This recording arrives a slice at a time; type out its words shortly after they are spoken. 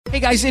Hey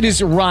guys, it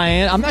is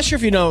Ryan. I'm not sure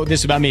if you know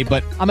this about me,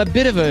 but I'm a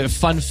bit of a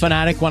fun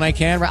fanatic when I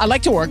can. I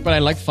like to work, but I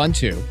like fun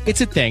too. It's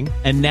a thing.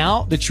 And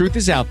now the truth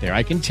is out there.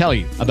 I can tell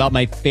you about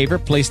my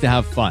favorite place to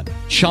have fun.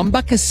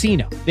 Chumba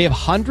Casino. They have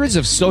hundreds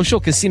of social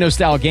casino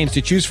style games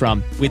to choose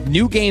from with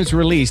new games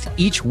released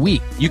each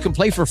week. You can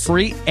play for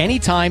free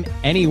anytime,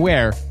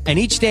 anywhere. And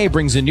each day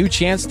brings a new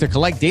chance to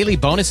collect daily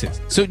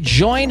bonuses. So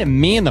join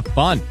me in the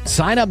fun.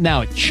 Sign up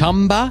now at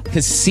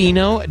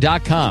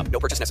ChumbaCasino.com. No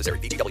purchase necessary.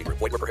 VGW Group.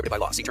 Void where prohibited by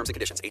law. See terms and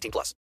conditions.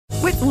 18+.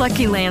 With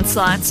Lucky Land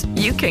Slots,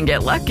 you can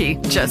get lucky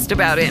just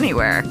about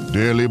anywhere.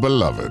 Dearly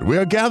beloved, we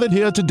are gathered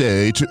here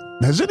today to...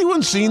 Has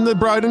anyone seen the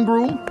bride and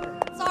groom?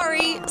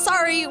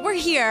 Sorry, we're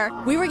here.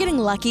 We were getting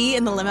lucky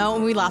in the limo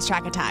and we lost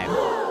track of time.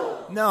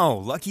 No,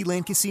 Lucky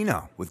Land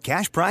Casino, with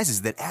cash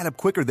prizes that add up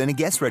quicker than a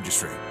guest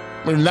registry.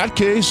 In that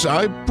case,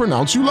 I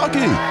pronounce you lucky.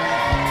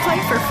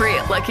 Play for free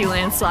at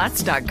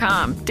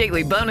LuckyLandSlots.com.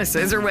 Daily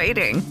bonuses are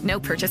waiting. No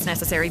purchase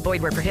necessary.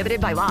 Void where prohibited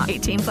by law.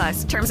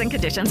 18+. Terms and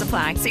conditions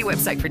apply. See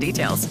website for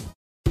details.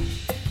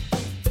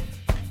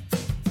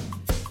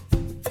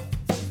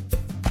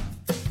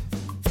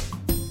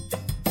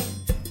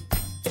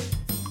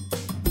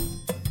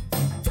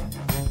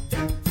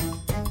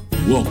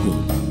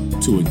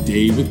 Welcome to A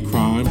Day with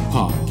Crime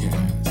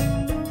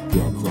podcast,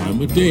 where a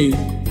crime a day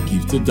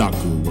keeps the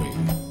doctor away.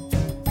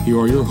 Here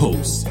are your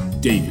hosts,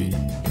 David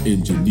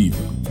and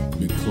Geneva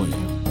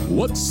McClain.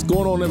 What's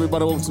going on,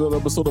 everybody? Welcome to another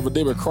episode of A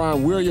Day with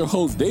Crime. We're your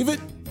hosts, David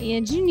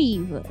and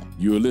Geneva.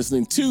 You're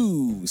listening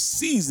to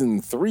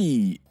Season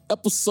 3,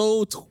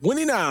 Episode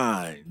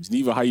 29.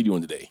 Geneva, how you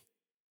doing today?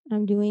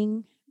 I'm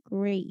doing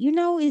great. You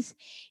know, it's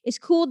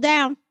cooled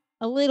down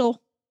a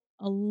little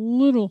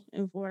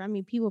in Florida. I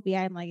mean, people be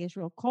acting like it's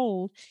real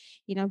cold,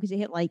 you know, because it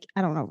hit like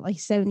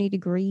 70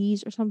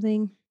 degrees or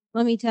something.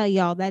 Let me tell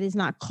y'all, that is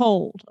not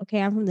cold.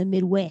 Okay, I'm from the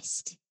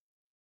Midwest,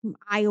 from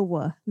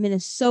Iowa,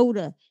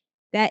 Minnesota.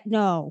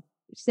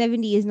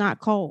 70 is not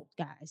cold,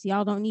 guys.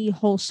 Y'all don't need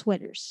whole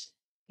sweaters.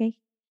 Okay,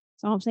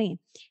 that's all I'm saying.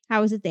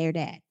 How is it there,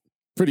 Dad?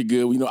 Pretty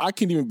good. You know, I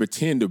can't even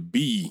pretend to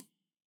be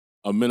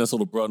a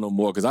Minnesota brother no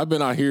more because I've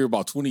been out here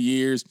about 20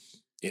 years.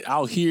 And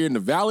out here in the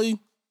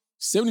valley,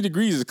 70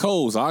 degrees is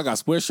cold, so I got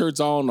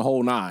sweatshirts on the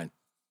whole nine.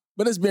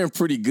 But it's been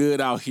pretty good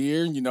out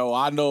here. You know,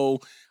 I know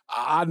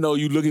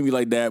you look at me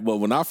like that, but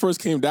when I first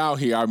came down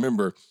here, I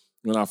remember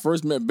when I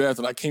first met Beth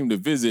and I came to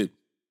visit,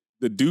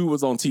 the dude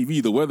was on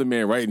TV, the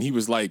weatherman, right? And he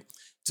was like,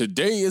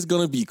 today is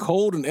going to be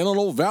cold in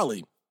Antelope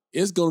Valley.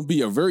 It's going to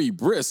be a very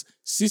brisk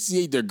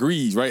 68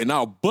 degrees, right? And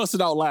I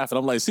busted out laughing.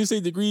 I'm like,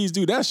 68 degrees,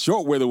 dude, that's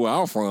short weather where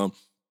I'm from.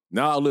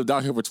 Now I lived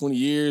out here for 20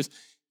 years.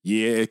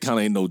 Yeah, it kind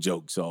of ain't no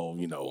joke. So,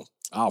 you know,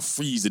 I'll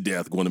freeze to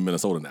death going to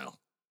Minnesota now.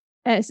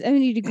 At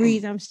 70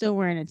 degrees, I'm still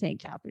wearing a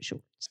tank top and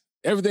shorts.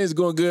 Everything's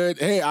going good.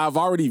 Hey, I've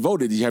already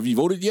voted. Have you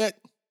voted yet?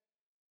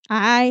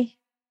 I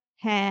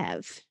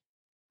have.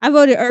 I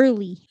voted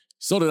early.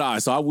 So did I.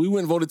 So we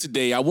went and voted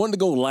today. I wanted to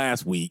go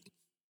last week,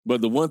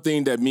 but the one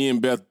thing that me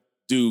and Beth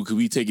do, because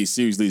we take it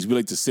seriously, is we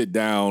like to sit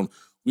down.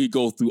 We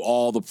go through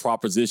all the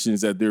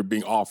propositions that they're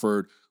being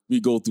offered. We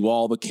go through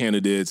all the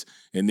candidates,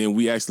 and then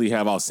we actually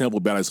have our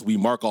sample ballots. So we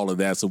mark all of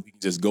that so we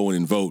can just go in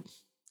and vote.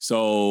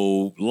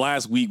 So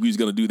last week we was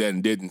going to do that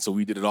and didn't. So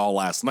we did it all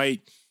last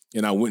night.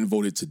 And I went and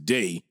voted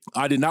today.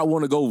 I did not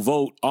want to go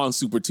vote on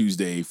Super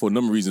Tuesday for a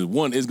number of reasons.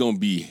 One, it's going to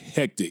be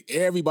hectic.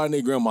 Everybody and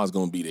their grandma's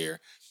going to be there.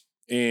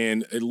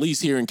 And at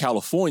least here in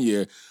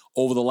California,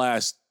 over the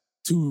last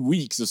 2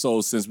 weeks or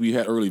so since we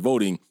had early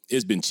voting,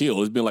 it's been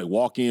chill. It's been like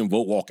walk in,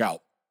 vote, walk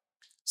out.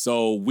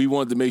 So we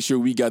wanted to make sure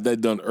we got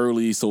that done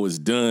early so it's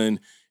done.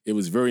 It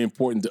was very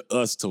important to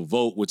us to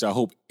vote, which I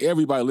hope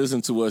everybody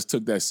listening to us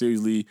took that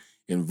seriously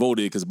and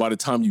voted, because by the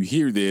time you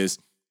hear this,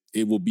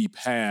 it will be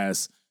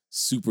past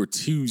Super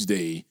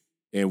Tuesday,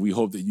 and we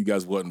hope that you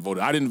guys went and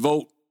voted. I didn't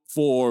vote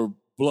for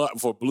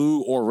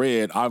blue or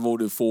red. I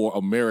voted for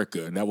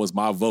America, and that was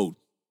my vote,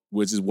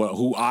 which is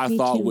who I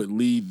thought would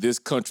lead this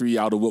country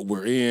out of what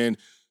we're in.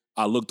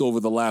 I looked over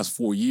the last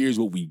 4 years,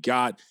 what we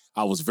got.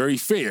 I was very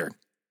fair.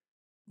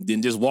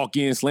 Didn't just walk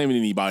in slamming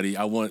anybody.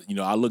 I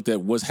looked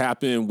at what's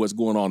happened, what's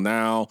going on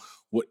now,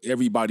 what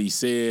everybody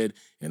said,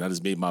 and I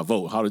just made my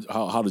vote.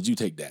 How did you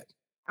take that?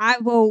 I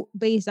vote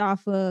based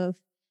off of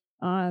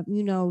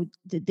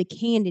the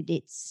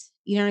candidates,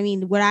 you know what I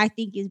mean? What I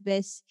think is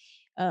best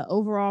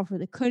overall for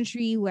the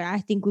country, what I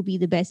think would be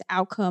the best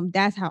outcome.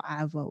 That's how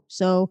I vote.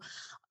 So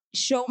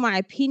show my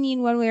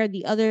opinion one way or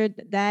the other.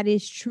 That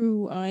is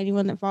true.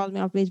 Anyone that follows me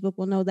on Facebook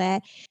will know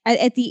that.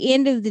 At the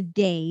end of the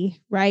day,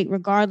 right,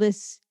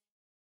 regardless,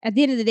 at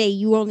the end of the day,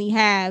 you only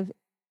have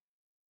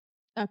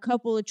a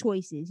couple of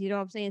choices. You know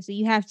what I'm saying? So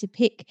you have to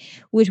pick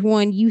which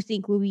one you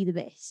think will be the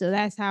best. So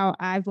that's how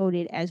I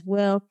voted as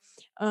well.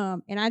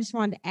 And I just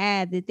wanted to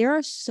add that there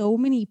are so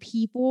many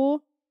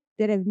people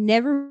that have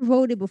never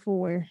voted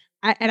before.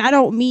 And I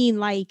don't mean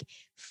like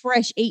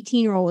fresh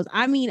 18-year-olds.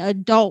 I mean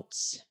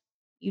adults,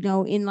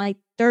 in like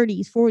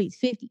 30s, 40s,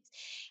 50s.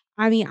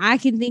 I mean, I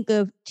can think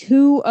of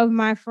two of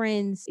my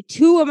friends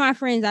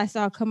I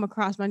saw come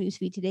across my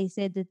newsfeed today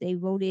said that they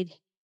voted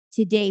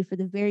today for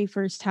the very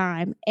first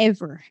time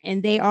ever.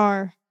 And they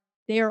are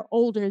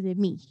older than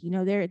me. You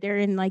know, they're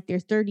in like their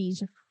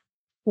 30s,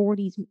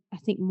 40s. I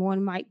think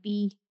one might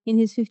be in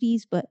his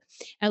 50s, but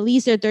at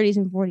least their 30s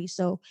and 40s.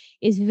 So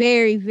it's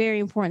very, very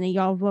important that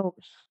y'all vote.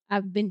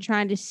 I've been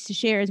trying to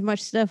share as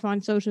much stuff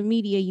on social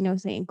media, you know,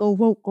 saying go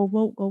vote, go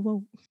vote, go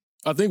vote.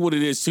 I think what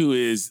it is too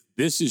is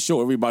this should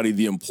show everybody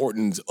the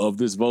importance of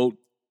this vote.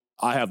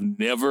 I have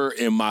never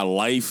in my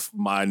life,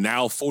 my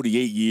now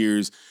 48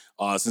 years,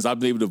 since I've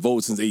been able to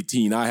vote since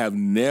 18, I have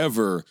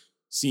never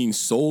seen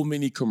so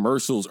many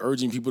commercials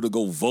urging people to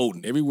go vote.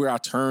 And everywhere I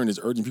turn is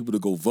urging people to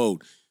go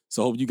vote.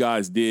 So I hope you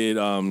guys did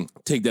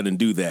take that and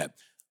do that.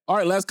 All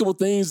right, last couple of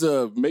things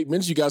make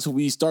mention you guys when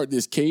we start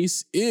this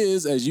case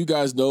is, as you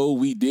guys know,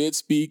 we did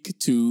speak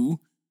to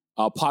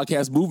our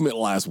podcast movement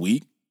last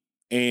week.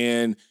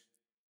 And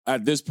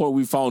at this point,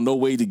 we found no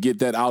way to get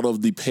that out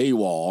of the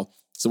paywall.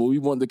 So what we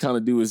wanted to kind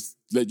of do is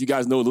let you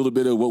guys know a little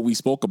bit of what we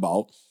spoke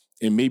about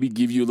and maybe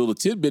give you a little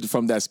tidbit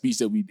from that speech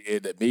that we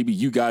did that maybe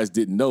you guys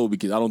didn't know,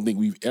 because I don't think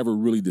we've ever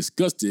really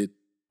discussed it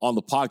on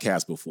the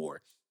podcast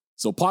before.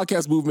 So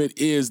Podcast Movement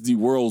is the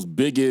world's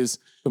biggest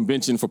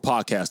convention for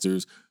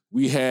podcasters.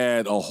 We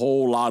had a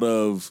whole lot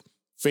of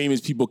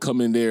famous people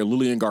come in there.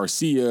 Lillian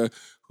Garcia,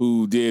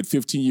 who did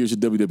 15 years of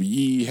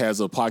WWE,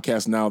 has a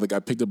podcast now that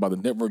got picked up by the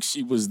network.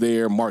 She was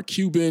there. Mark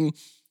Cuban,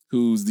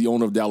 who's the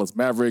owner of Dallas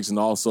Mavericks and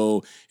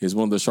also is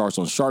one of the sharks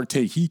on Shark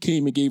Tank. He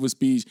came and gave a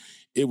speech.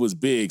 It was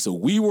big. So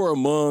we were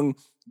among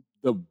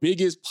the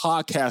biggest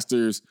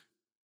podcasters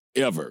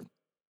ever.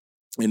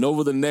 And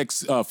over the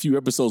next few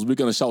episodes, we're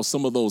going to shout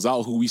some of those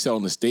out who we sat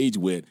on the stage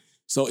with.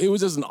 So it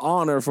was just an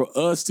honor for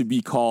us to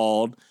be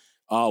called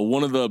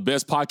one of the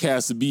best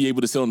podcasts to be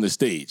able to sit on the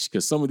stage,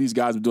 because some of these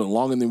guys are doing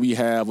longer than we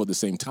have at the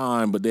same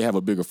time, but they have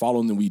a bigger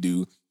following than we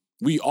do.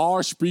 We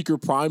are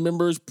Spreaker Prime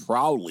members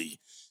proudly.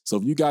 So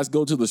if you guys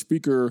go to the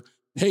Spreaker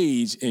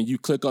page and you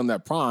click on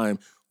that Prime,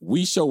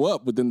 we show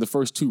up within the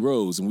first 2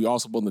 rows, and we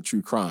also on the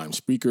True Crime.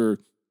 Spreaker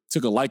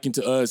took a liking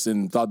to us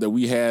and thought that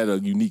we had a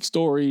unique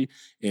story,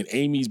 and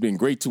Amy's been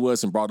great to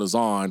us and brought us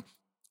on.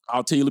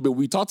 I'll tell you a little bit what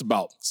we talked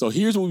about. So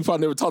here's what we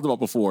probably never talked about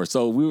before.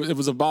 So it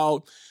was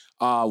about,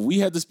 we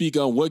had to speak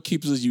on what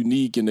keeps us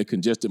unique in the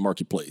congested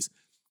marketplace.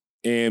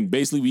 And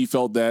basically we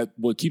felt that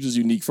what keeps us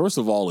unique, first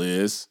of all,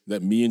 is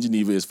that me and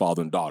Geneva is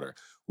father and daughter.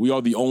 We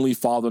are the only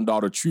father and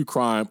daughter true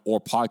crime or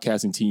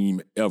podcasting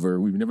team ever.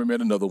 We've never met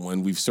another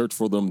one. We've searched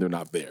for them. They're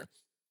not there.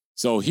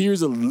 So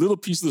here's a little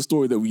piece of the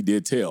story that we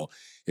did tell.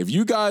 If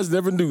you guys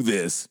never knew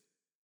this,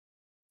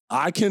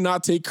 I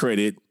cannot take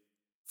credit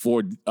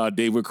for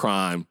David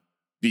Crime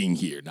being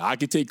here. Now, I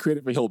can take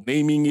credit for help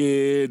naming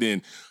it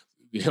and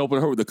helping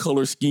her with the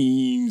color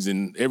schemes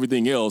and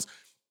everything else,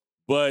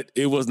 but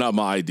it was not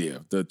my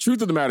idea. The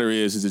truth of the matter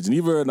is that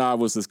Geneva and I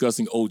was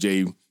discussing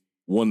OJ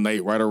one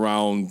night right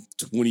around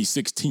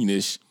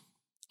 2016-ish,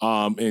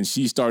 and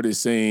she started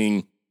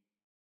saying,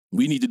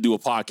 we need to do a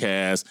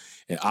podcast,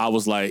 and I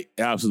was like,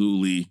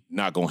 absolutely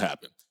not going to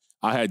happen.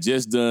 I had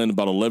just done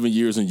about 11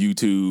 years on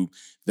YouTube.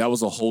 That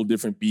was a whole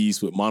different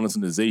beast with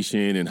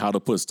monetization and how to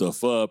put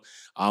stuff up.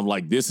 I'm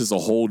like, this is a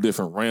whole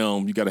different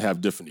realm. You got to have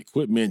different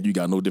equipment. You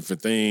got to know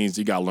different things.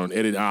 You got to learn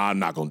edit. I'm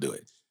not going to do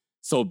it.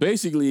 So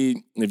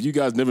basically, if you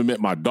guys never met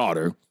my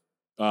daughter,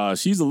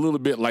 she's a little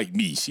bit like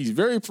me. She's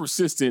very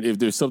persistent if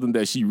there's something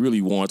that she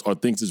really wants or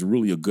thinks is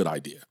really a good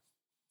idea.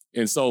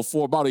 And so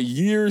for about a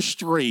year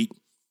straight,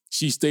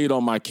 she stayed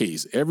on my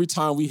case. Every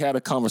time we had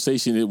a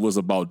conversation, it was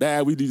about,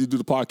 Dad, we need to do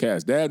the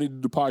podcast. Dad, we need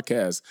to do the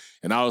podcast.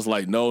 And I was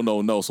like, no,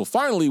 no, no. So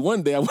finally,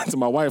 one day I went to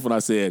my wife and I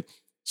said,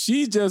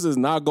 she just is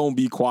not going to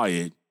be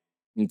quiet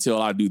until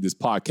I do this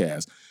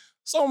podcast.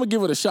 So I'm going to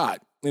give it a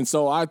shot. And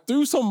so I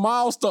threw some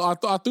milestones.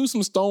 I threw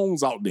some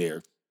stones out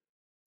there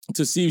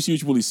to see if she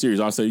was really serious.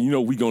 I said,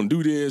 we're going to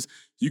do this.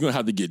 You're going to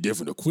have to get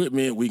different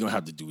equipment. We're going to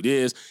have to do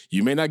this.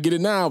 You may not get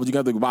it now, but you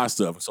got to go buy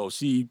stuff. So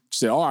she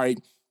said, all right.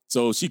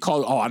 So she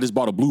called, I just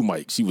bought a blue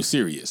mic. She was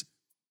serious.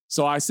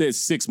 So I said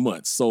 6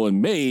 months. So in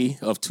May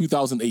of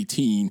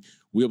 2018,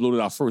 we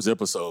uploaded our first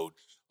episode,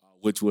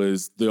 which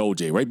was the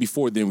OJ. Right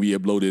before then, we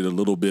uploaded a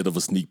little bit of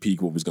a sneak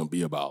peek what it was going to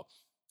be about.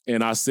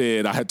 And I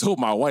said, I had told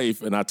my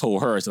wife and I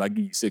told her, I said, I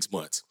give you 6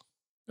 months.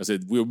 I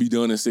said, we'll be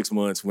done in 6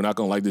 months. We're not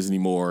going to like this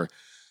anymore.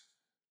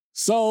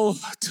 So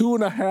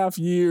 2.5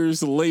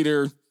 years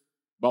later,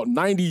 about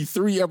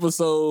 93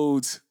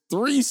 episodes,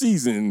 3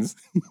 seasons,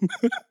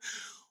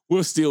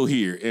 we're still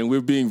here and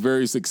we're being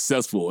very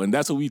successful. And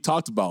that's what we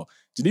talked about.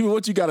 Geneva,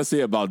 what you got to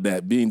say about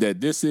that, being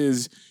that this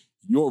is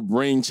your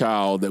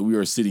brainchild that we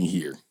are sitting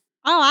here?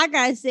 All I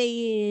got to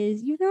say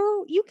is, you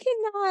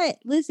cannot,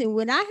 listen,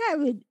 when I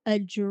have a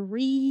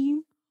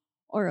dream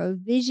or a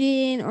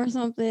vision or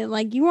something,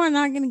 like, you are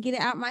not going to get it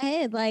out of my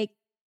head. Like,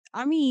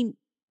 I mean,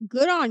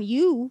 good on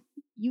you.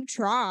 You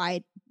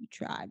tried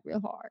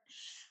real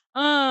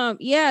hard.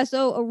 Yeah,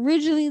 so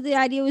originally the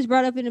idea was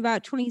brought up in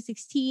about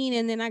 2016,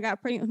 and then I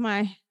got pregnant with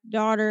my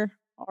daughter,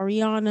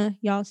 Ariana.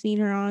 Y'all seen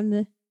her on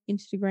the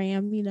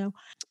Instagram,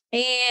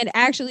 And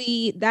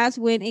actually, that's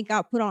when it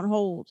got put on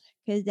hold,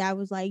 because Dad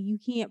was like, you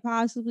can't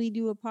possibly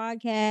do a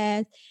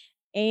podcast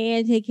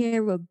and take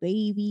care of a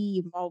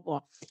baby and blah,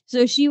 blah.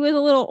 So she was a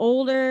little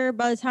older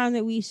by the time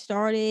that we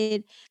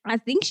started. I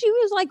think she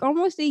was like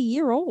almost a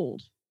year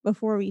old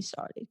before we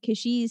started because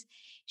she's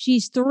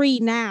 3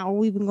 now.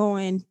 We've been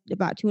going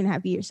about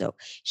 2.5 years. So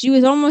she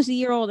was almost a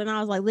year old. And I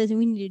was like, listen,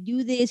 we need to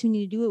do this. We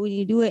need to do it. We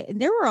need to do it.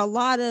 And there were a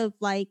lot of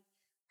like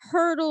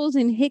hurdles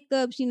and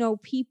hiccups,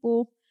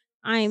 people,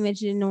 I ain't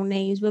mentioning no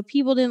names, but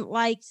people didn't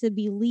like to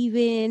be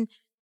leaving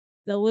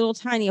the little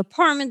tiny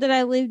apartment that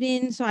I lived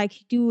in so I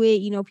could do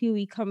it. People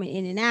be coming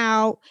in and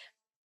out.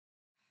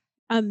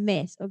 A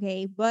mess,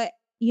 okay? But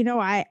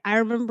I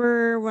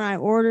remember when I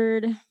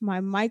ordered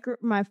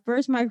my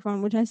first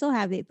microphone, which I still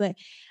have it, but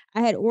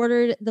I had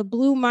ordered the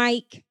blue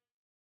mic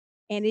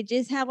and it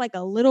just had like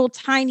a little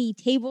tiny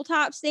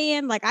tabletop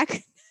stand. Like I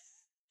could,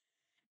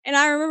 and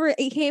I remember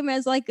it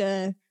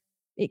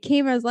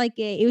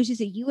was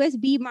just a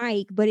USB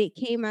mic, but it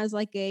came as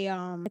like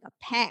a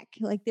pack.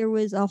 Like there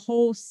was a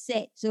whole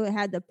set. So it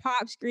had the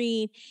pop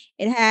screen,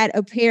 it had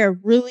a pair of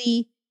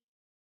really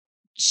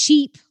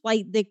cheap,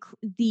 like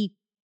the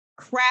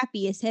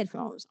crappiest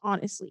headphones,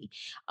 honestly.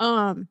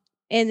 And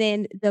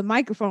then the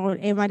microphone,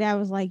 and my dad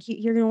was like,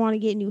 you're gonna want to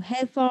get new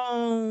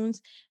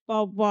headphones,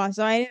 blah, blah.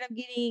 So I ended up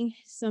getting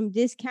some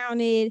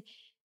discounted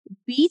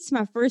Beats,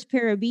 my first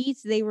pair of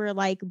Beats. They were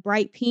like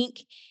bright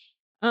pink.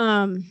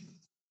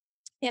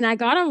 And I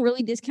got them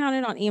really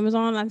discounted on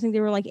Amazon. I think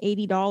they were like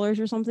 $80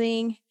 or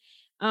something.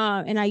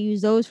 And I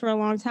used those for a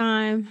long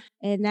time.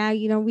 And now,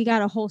 we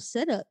got a whole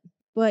setup.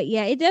 But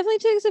yeah, it definitely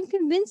took some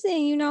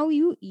convincing.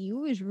 You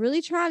was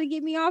really trying to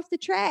get me off the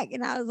track.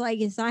 And I was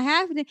like, it's not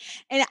happening.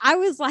 And I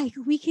was like,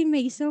 we can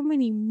make so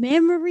many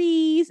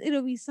memories.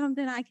 It'll be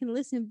something I can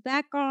listen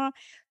back on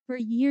for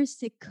years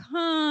to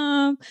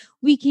come.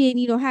 We can,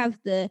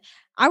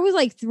 I was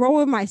like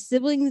throwing my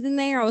siblings in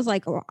there. I was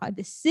like, oh,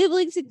 the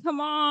siblings can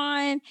come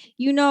on.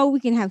 We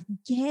can have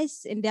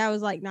guests. And Dad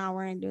was like, nah,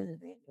 we ain't doing it.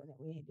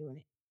 We ain't doing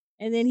it.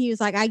 And then he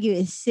was like, I give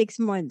it 6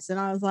 months. And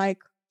I was like,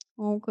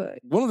 okay.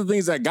 One of the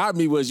things that got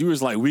me was you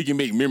was like, we can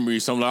make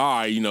memories. So I'm like, all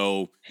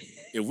right,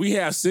 if we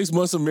have 6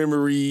 months of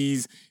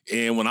memories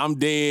and when I'm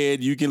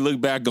dead, you can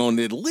look back on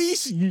it. At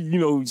least,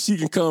 she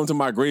can come to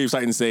my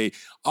gravesite and say,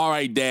 all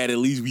right, Dad, at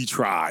least we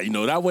try.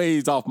 That way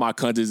it's off my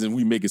conscience and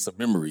we making some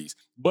memories.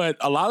 But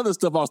a lot of the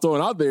stuff I was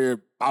throwing out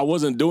there, I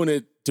wasn't doing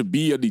it to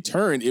be a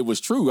deterrent. It was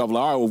true. I was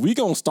like, all right, well, we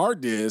going to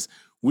start this.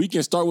 We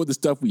can start with the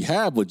stuff we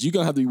have, but you're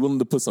going to have to be willing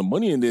to put some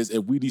money in this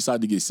if we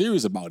decide to get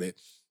serious about it.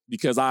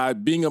 Because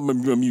being a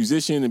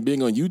musician and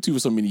being on YouTube for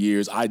so many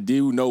years, I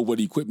do know what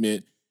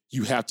equipment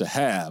you have to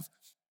have.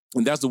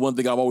 And that's the one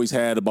thing I've always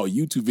had about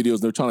YouTube videos.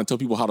 They're trying to tell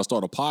people how to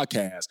start a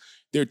podcast.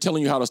 They're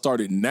telling you how to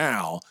start it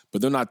now,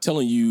 but they're not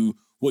telling you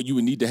what you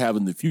would need to have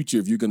in the future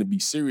if you're going to be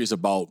serious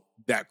about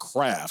that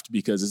craft,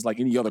 because it's like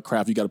any other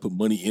craft, you got to put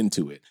money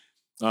into it.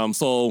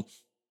 So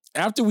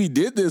after we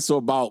did this for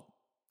about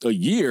a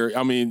year,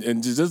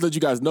 and just to let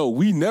you guys know,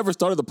 we never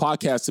started the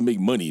podcast to make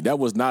money. That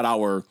was not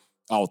our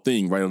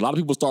thing, right? A lot of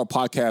people start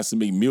podcasts and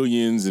make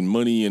millions and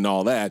money and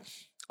all that.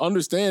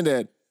 Understand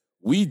that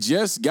we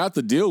just got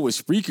the deal with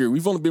Spreaker.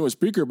 We've only been with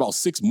Spreaker about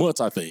 6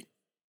 months, I think.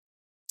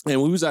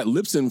 And we was at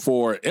Lipson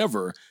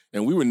forever,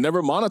 and we were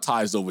never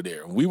monetized over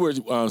there. We were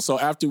so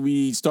after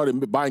we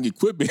started buying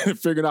equipment and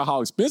figuring out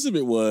how expensive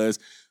it was,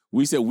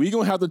 we said we're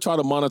gonna have to try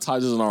to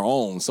monetize this on our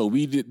own. So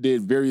we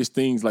did various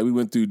things, like we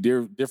went through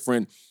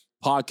different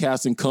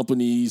podcasting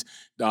companies.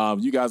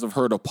 You guys have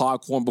heard of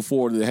Podcorn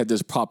before that had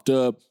just popped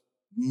up.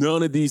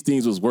 None of these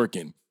things was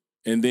working.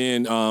 And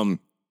then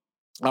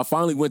I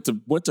finally went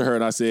to her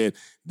and I said,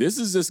 this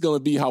is just going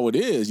to be how it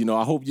is.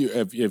 I hope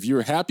if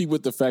you're happy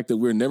with the fact that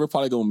we're never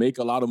probably going to make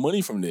a lot of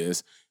money from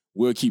this,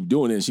 we'll keep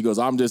doing it. And she goes,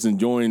 I'm just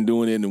enjoying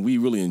doing it. And we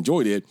really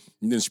enjoyed it.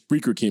 And then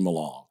Spreaker came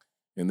along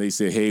and they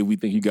said, hey, we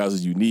think you guys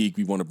are unique.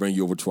 We want to bring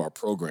you over to our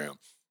program.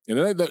 And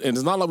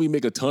it's not like we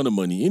make a ton of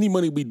money. Any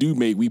money we do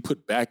make, we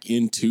put back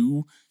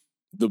into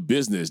the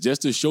business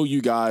just to show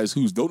you guys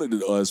who's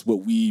donated to us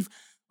what we've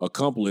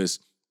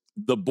accomplished.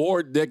 The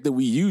board deck that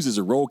we use is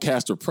a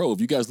Rodecaster Pro. If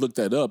you guys look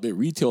that up, it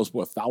retails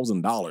for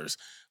 $1,000,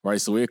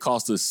 right? So it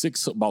costs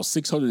us about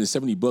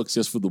 $670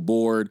 just for the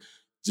board.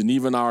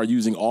 Geneva and I are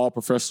using all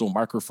professional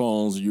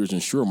microphones. We're using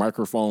Shure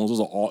microphones.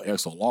 Those are all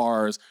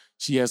XLRs.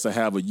 She has to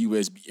have a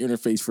USB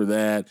interface for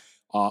that.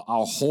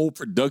 Our whole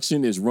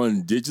production is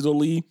run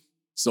digitally.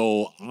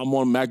 So I'm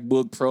on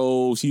MacBook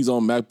Pro. She's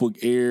on MacBook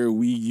Air.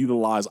 We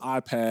utilize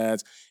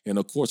iPads. And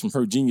of course, from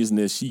her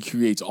geniusness, she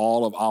creates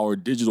all of our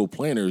digital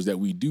planners that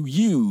we do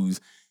use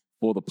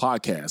for the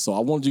podcast. So I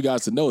wanted you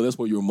guys to know that's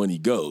where your money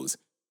goes.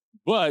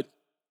 But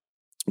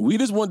we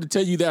just wanted to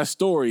tell you that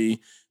story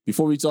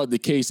before we start the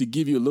case to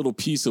give you a little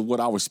piece of what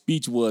our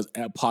speech was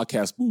at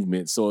Podcast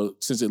Movement. So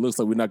since it looks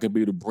like we're not going to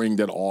be able to bring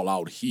that all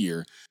out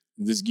here,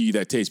 just give you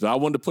that taste. But I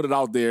wanted to put it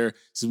out there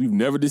since we've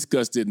never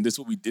discussed it. And this is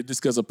what we did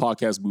discuss at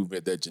Podcast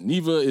Movement, that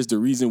Geneva is the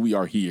reason we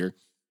are here.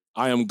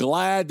 I am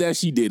glad that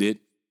she did it.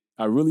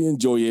 I really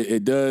enjoy it.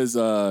 It does.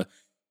 I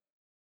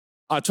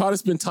try to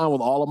spend time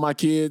with all of my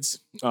kids.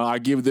 I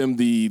give them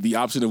the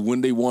option of when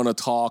they want to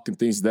talk and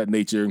things of that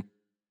nature.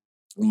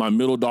 My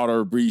middle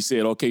daughter, Bree,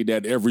 said, okay,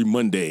 Dad, every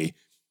Monday,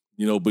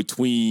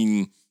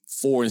 between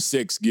 4 and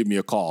 6, give me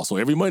a call. So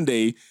every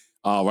Monday,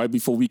 right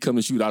before we come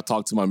to shoot, I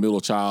talk to my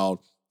middle child,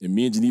 and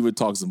me and Geneva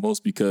talks the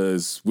most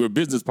because we're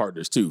business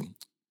partners too.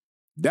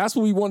 That's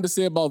what we wanted to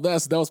say about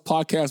that. So that was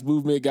Podcast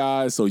Movement,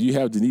 guys. So you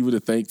have Geneva to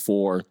thank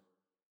for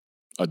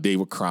A Day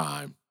with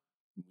Crime.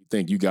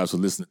 Thank you guys for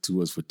listening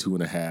to us for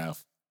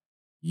 2.5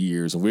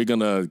 years. And we're going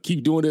to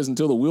keep doing this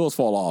until the wheels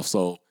fall off.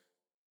 So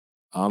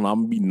I'm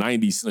going to be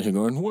 90 sitting here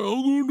going, well,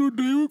 I'm going to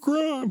do A Day with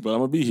Crime. But I'm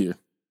going to be here.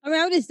 I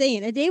mean, I'm just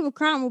saying, A Day with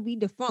Crime will be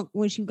defunct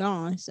once you're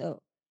gone.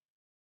 So,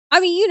 I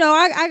mean,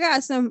 I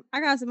got some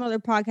other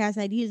podcast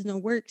ideas in the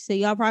works. So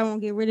y'all probably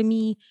won't get rid of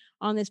me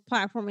on this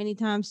platform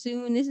anytime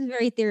soon. This is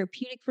very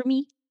therapeutic for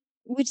me,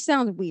 which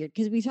sounds weird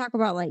because we talk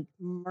about like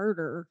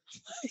murder.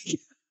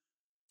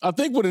 I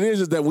think what it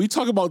is that we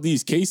talk about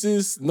these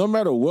cases, no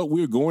matter what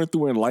we're going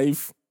through in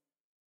life,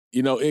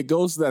 it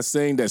goes to that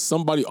saying that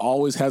somebody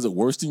always has it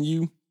worse than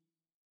you.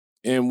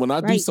 And when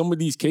I do some of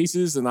these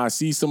cases and I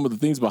see some of the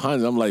things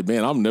behind it, I'm like,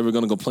 man, I'm never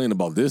going to complain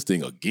about this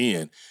thing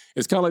again.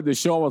 It's kind of like the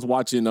show I was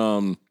watching. I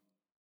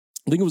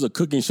think it was a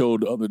cooking show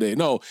the other day.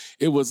 No,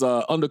 it was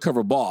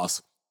Undercover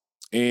Boss.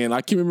 And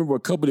I can't remember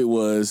what company it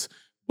was,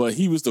 but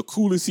he was the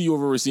coolest CEO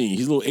I've ever seen.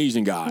 He's a little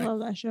Asian guy. I love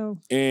that show.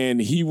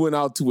 And he went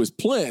out to his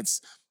plants.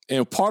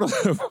 And part of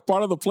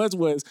the plants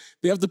was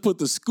they have to put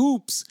the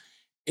scoops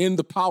in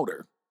the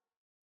powder.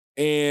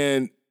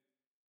 And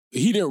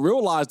he didn't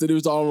realize that it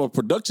was on a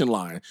production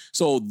line.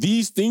 So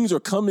these things are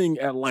coming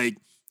at like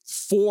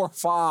 4 or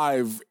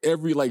 5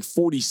 every like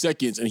 40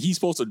 seconds. And he's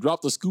supposed to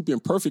drop the scoop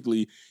in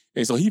perfectly.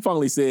 And so he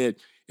finally said,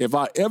 if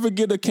I ever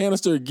get a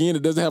canister again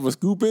that doesn't have a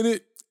scoop in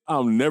it,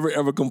 I'm never,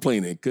 ever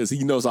complaining because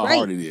he knows how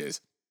hard it is.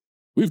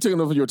 We've taken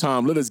enough of your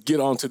time. Let us get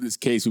on to this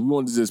case. We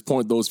wanted to just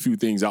point those few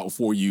things out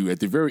for you. At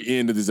the very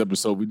end of this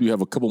episode, we do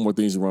have a couple more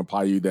things to run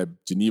by you that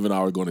Geneva and I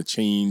are going to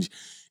change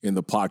in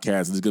the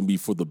podcast. It's going to be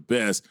for the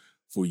best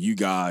for you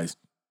guys,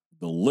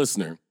 the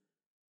listener.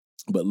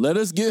 But let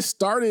us get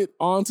started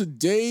on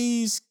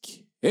today's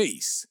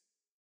case.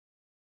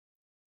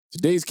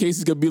 Today's case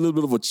is going to be a little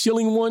bit of a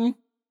chilling one.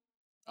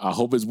 I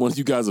hope it's one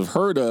you guys have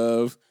heard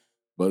of,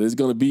 but it's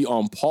going to be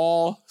on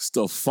Paul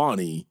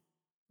Stefani.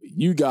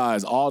 You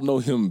guys all know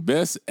him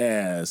best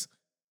as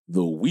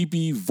the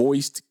Weepy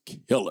voiced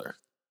killer.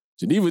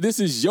 Geneva, this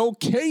is your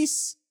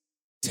case.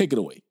 Take it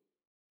away.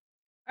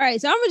 All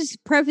right, so I'm going to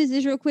just preface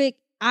this real quick.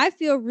 I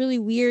feel really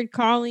weird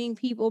calling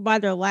people by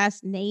their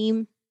last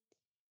name.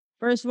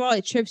 First of all,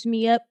 it trips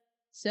me up.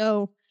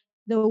 So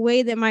the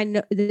way that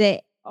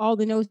that all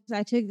the notes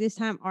I took this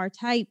time are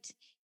typed,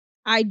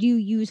 I do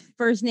use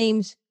first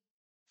names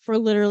for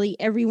literally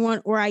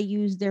everyone, or I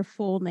use their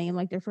full name,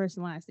 like their first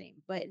and last name.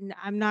 But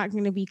I'm not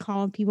going to be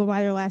calling people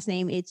by their last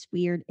name. It's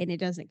weird, and it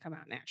doesn't come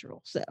out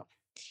natural. So, all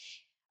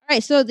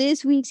right, so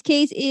this week's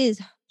case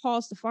is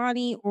Paul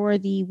Stefani, or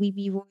the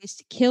Weepy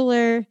voiced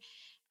killer.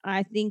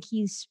 I think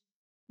he's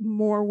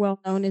more well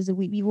known as the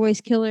Weepy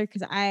voice killer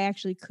because I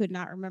actually could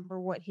not remember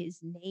what his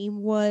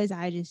name was.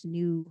 I just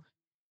knew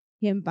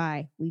him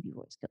by Weepy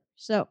voice killer.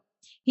 So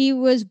he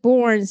was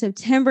born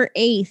September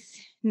 8th,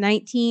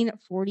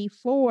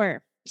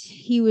 1944.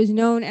 He was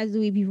known as the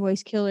Weepy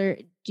voice killer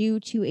due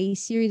to a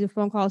series of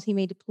phone calls he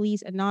made to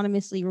police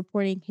anonymously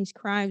reporting his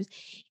crimes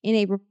in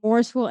a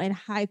remorseful and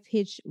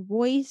high-pitched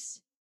voice.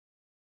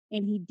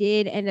 And he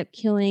did end up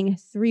killing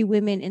 3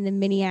 women in the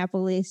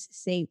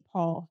Minneapolis-St.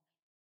 Paul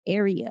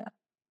area.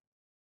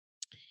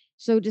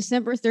 So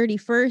December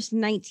 31st,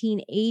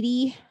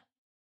 1980,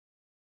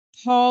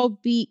 Paul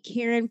beat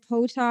Karen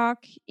Potok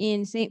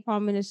in St. Paul,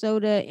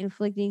 Minnesota,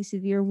 inflicting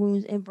severe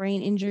wounds and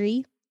brain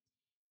injury.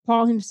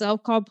 Paul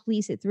himself called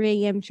police at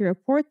 3 a.m. to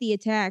report the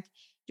attack,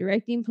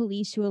 directing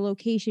police to a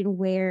location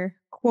where,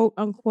 quote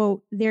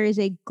unquote, there is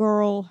a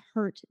girl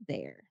hurt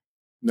there.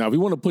 Now, if we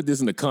want to put this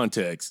into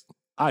context,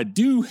 I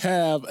do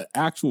have an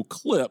actual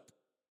clip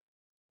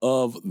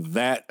of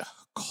that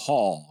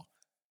call.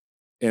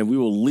 And we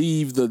will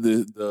leave the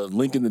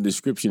link in the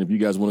description if you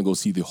guys want to go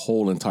see the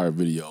whole entire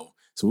video.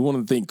 So we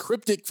want to thank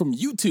Cryptic from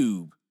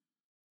YouTube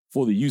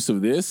for the use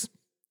of this.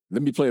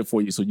 Let me play it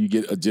for you so you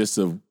get a gist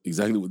of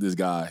exactly what this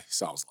guy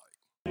sounds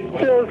like.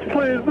 Yes,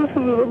 please. This is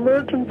an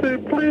emergency.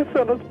 Please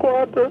send a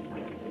squad to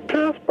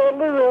Pierce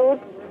Butler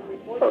Road,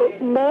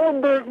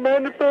 Molenberg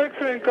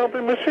Manufacturing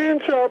Company, machine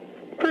shop.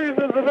 Please,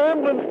 there's an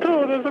ambulance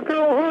too. There's a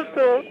girl hurt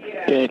there.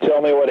 Can you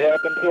tell me what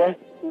happened to her?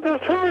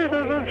 Just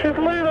hurry. She's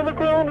laying on the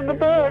ground in the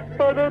back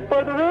by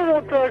the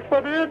railroad tracks,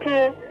 by the edge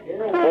here.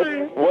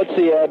 Hurry. What's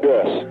the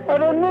address? I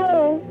don't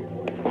know.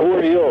 Who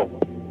are you?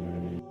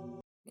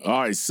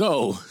 All right,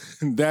 so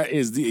that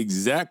is the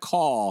exact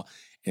call,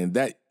 and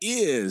that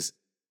is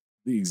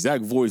the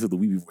exact voice of the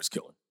Weepy voice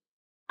killer.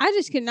 I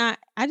just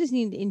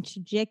need to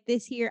interject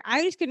this here.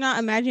 I just could not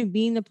imagine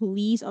being the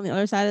police on the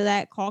other side of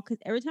that call, because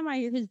every time I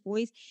hear his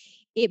voice,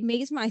 it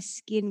makes my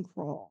skin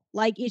crawl.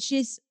 Like, it's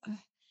just...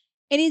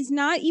 And it's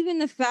not even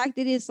the fact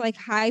that it's like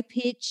high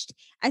pitched.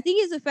 I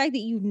think it's the fact that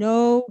you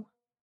know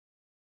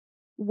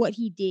what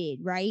he did,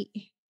 right?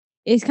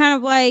 It's kind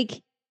of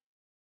like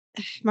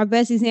my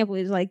best example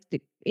is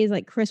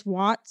like Chris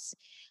Watts.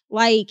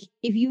 Like,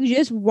 if you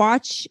just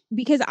watch,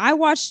 because I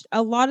watched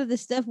a lot of the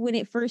stuff when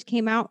it first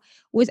came out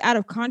was out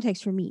of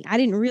context for me. I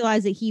didn't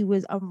realize that he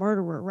was a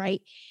murderer,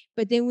 right?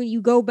 But then when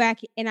you go back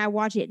and I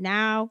watch it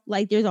now,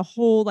 like there's a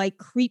whole like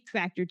creep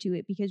factor to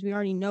it because we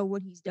already know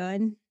what he's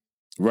done.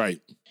 Right.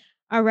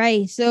 All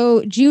right.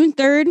 So June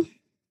 3rd,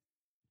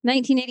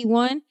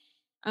 1981,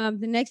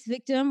 the next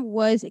victim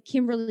was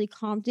Kimberly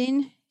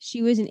Compton.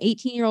 She was an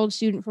 18-year-old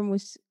student from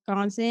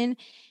Wisconsin,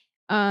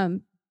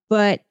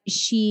 but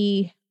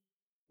she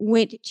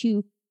went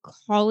to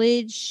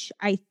college.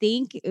 I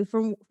think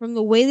from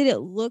the way that it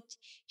looked,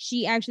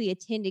 she actually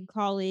attended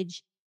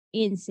college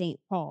in St.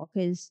 Paul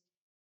because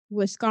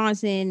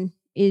Wisconsin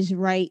is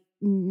right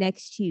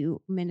next to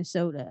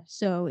Minnesota,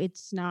 so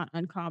it's not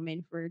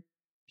uncommon for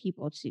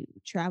people to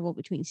travel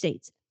between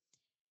states.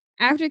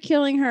 After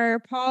killing her,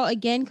 Paul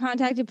again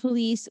contacted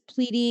police,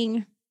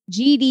 pleading,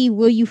 GD,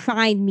 will you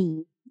find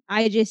me?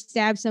 I just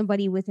stabbed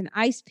somebody with an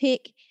ice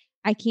pick.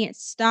 I can't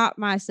stop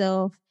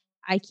myself.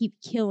 I keep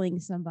killing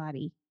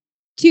somebody.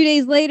 2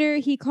 days later,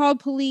 he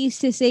called police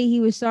to say he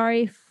was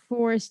sorry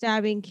for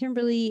stabbing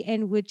Kimberly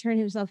and would turn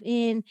himself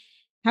in.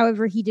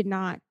 However, he did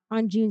not.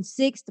 On June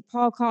 6th,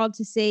 Paul called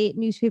to say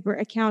newspaper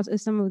accounts of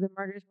some of the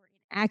murders were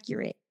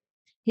inaccurate.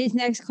 His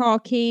next call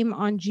came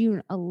on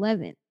June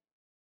 11th.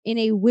 In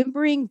a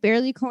whimpering,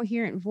 barely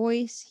coherent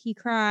voice, he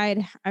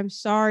cried, I'm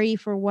sorry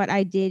for what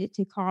I did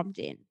to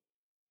Compton.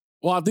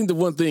 Well, I think the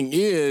one thing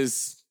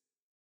is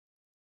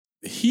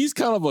he's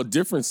kind of a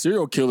different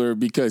serial killer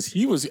because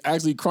he was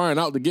actually crying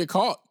out to get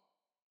caught.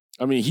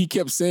 I mean, he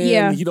kept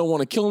saying he don't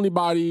want to kill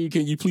anybody.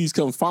 Can you please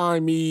come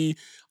find me?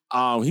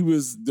 He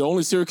was the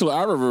only serial killer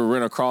I ever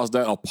ran across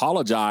that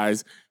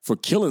apologized for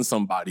killing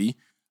somebody.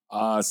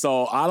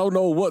 So I don't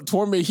know what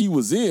torment he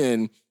was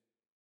in,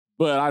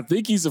 but I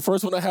think he's the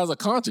first one that has a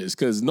conscience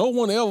because no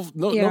one else,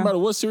 no matter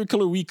what serial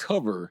killer we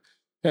cover,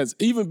 has,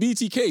 even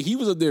BTK, he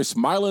was up there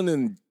smiling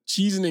and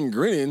cheesing and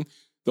grinning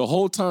the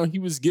whole time he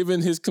was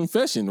giving his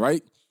confession,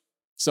 right?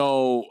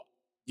 So,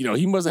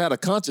 he must have had a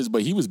conscience,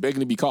 but he was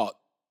begging to be caught.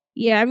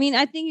 Yeah, I mean,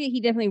 I think that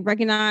he definitely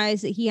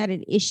recognized that he had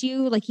an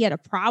issue, like he had a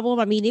problem.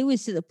 I mean, it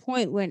was to the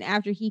point when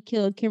after he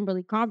killed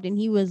Kimberly Compton,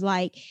 he was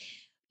like,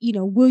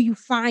 will you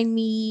find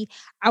me?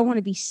 I want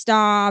to be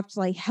stopped.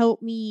 Like,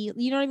 help me.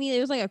 You know what I mean?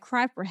 It was like a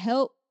cry for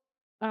help.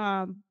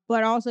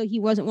 But also he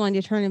wasn't willing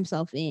to turn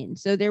himself in.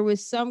 So there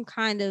was some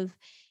kind of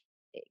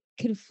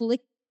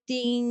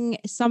conflicting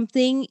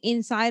something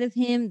inside of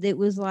him that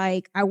was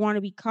like, I want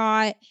to be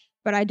caught,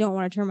 but I don't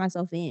want to turn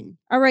myself in.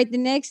 All right, the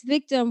next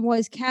victim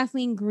was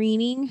Kathleen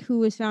Greening, who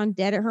was found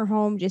dead at her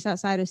home just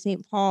outside of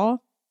St.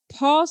 Paul.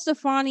 Paul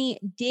Stefani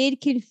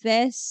did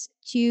confess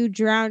to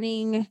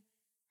drowning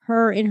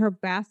her in her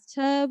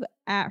bathtub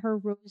at her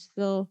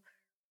Roseville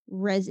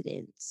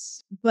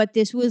residence, but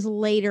this was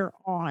later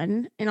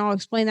on, and I'll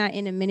explain that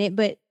in a minute,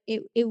 but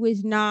it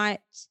was not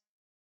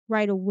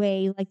right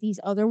away like these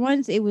other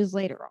ones. It was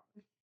later on.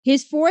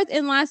 His fourth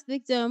and last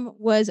victim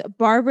was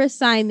Barbara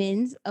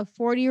Simons, a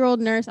 40-year-old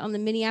nurse on the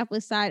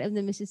Minneapolis side of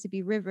the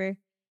Mississippi River.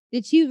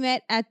 The two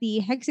met at the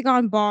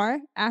Hexagon Bar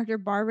after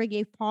Barbara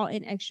gave Paul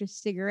an extra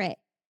cigarette.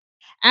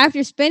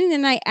 After spending the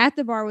night at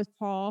the bar with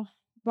Paul,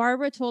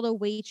 Barbara told a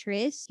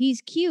waitress,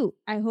 he's cute.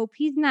 I hope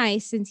he's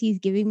nice since he's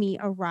giving me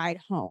a ride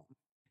home.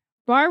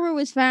 Barbara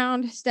was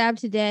found stabbed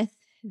to death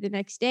the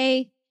next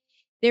day.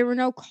 There were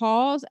no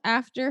calls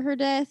after her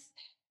death.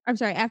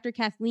 After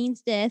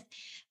Kathleen's death,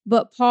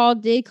 but Paul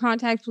did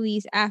contact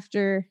police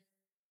after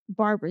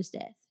Barbara's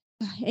death.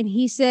 And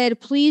he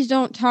said, please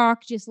don't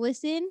talk, just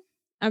listen.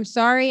 I'm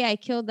sorry I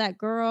killed that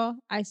girl.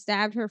 I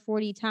stabbed her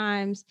 40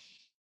 times.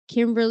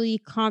 Kimberly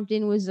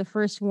Compton was the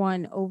first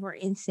one over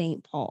in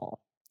St. Paul.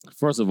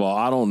 First of all,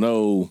 I don't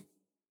know,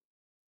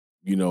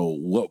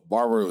 what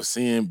Barbara was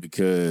saying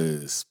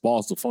because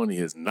Paul Stefani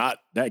is not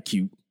that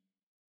cute.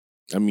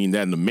 I mean,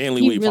 that in the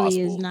manly way really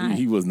possible. Is not.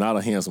 He was not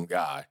a handsome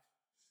guy.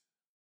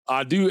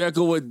 I do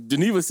echo what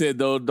Geneva said,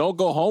 though. Don't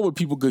go home with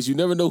people because you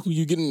never know who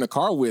you get in the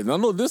car with. And I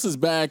know this is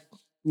back,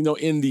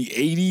 in the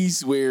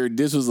 80s where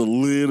this was a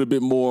little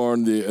bit more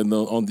on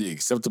the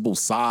acceptable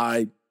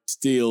side.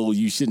 Still,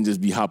 you shouldn't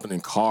just be hopping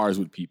in cars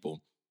with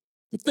people.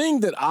 The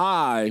thing that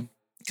I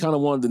kind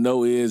of wanted to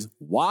know is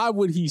why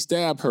would he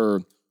stab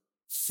her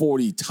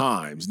 40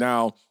 times?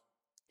 Now,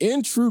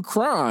 in true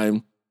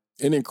crime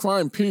and in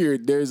crime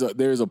period, there's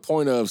a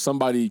point of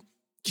somebody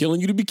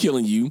killing you to be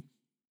killing you.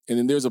 And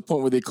then there's a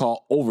point where they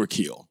call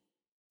overkill.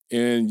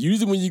 And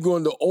usually when you go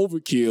into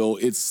overkill,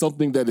 it's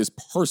something that is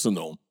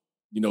personal.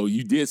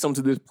 You did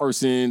something to this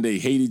person, they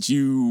hated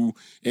you,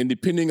 and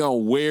depending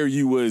on where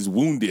you was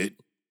wounded,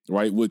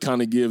 right, would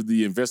kind of give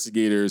the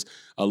investigators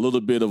a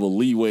little bit of a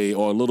leeway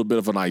or a little bit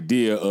of an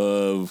idea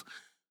of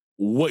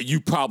what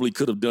you probably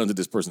could have done to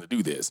this person to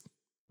do this.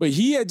 But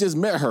he had just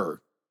met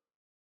her,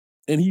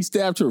 and he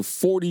stabbed her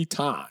 40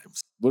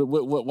 times.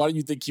 Why do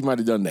you think he might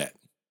have done that?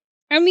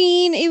 I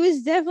mean, it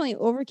was definitely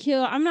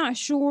overkill. I'm not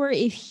sure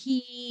if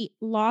he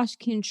lost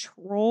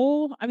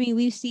control. I mean,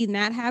 we've seen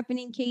that happen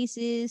in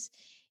cases.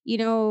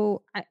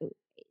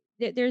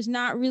 there's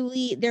not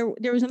really there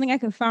was nothing I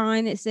could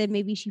find that said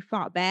maybe she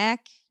fought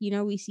back.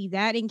 We see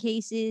that in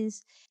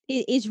cases.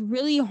 It's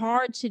really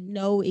hard to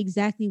know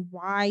exactly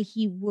why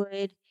he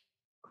would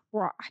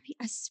cry. I mean,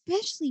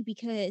 especially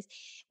because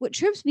what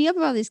trips me up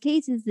about this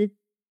case is the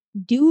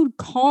dude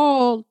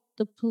called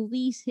the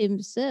police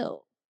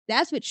himself.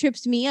 That's what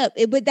trips me up.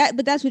 But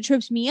that's what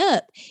trips me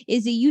up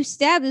is that you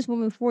stab this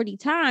woman 40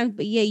 times,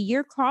 but yeah,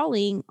 you're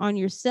calling on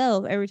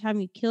yourself every time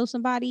you kill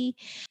somebody.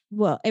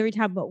 Well, every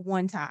time but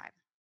one time.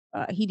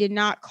 He did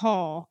not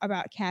call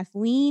about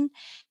Kathleen.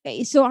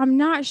 So I'm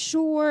not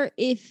sure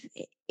if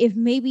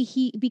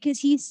maybe because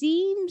he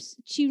seems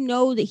to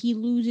know that he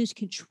loses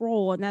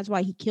control and that's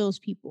why he kills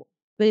people.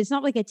 But it's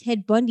not like a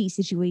Ted Bundy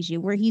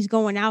situation where he's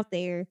going out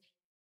there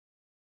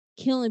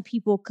killing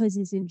people because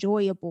it's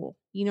enjoyable.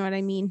 You know what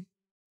I mean?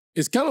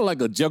 It's kind of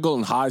like a Jekyll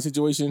and Hyde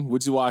situation,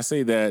 which is why I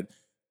say that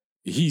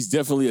he's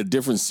definitely a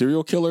different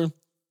serial killer.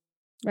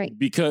 Right.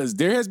 Because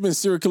there has been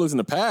serial killers in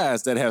the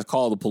past that has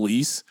called the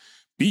police.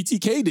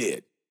 BTK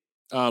did.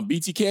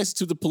 BTK actually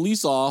took the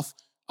police off,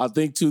 I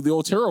think, to the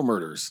Otero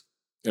murders,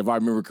 if I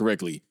remember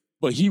correctly.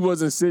 But he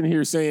wasn't sitting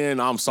here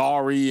saying, I'm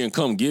sorry and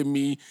come get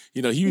me.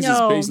 He was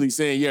just basically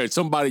saying, yeah,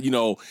 somebody,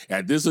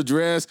 at this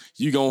address,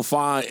 you're going to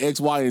find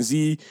X, Y, and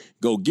Z.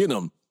 Go get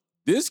them.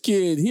 This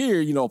kid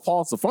here,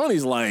 Paul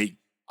Stefani's like,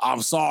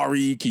 I'm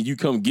sorry. Can you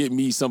come get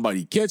me?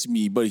 Somebody catch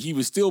me. But he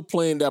was still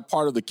playing that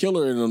part of the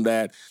killer in him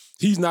that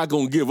he's not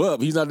going to give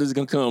up. He's not just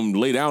going to come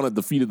lay down at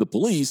the feet of the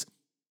police.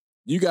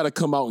 You got to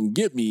come out and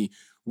get me,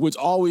 which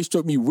always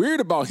struck me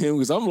weird about him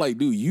because I'm like,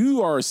 dude,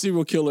 you are a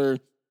serial killer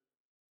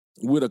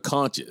with a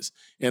conscience.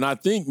 And I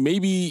think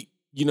maybe,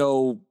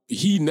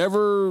 he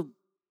never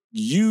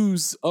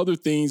used other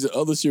things that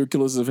other serial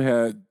killers have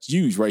had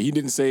used, right? He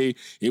didn't say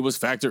it was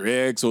Factor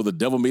X or the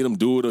devil made him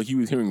do it or he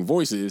was hearing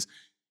voices.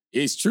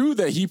 It's true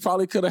that he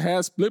probably could have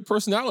had split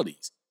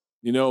personalities.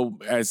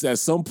 At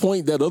some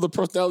point that other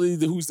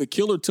personality who's the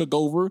killer took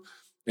over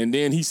and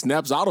then he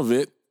snaps out of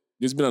it.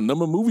 There's been a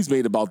number of movies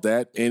made about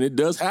that, and it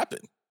does happen.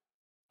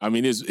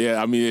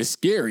 It's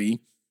scary,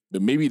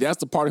 but maybe that's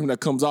the part of him that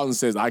comes out and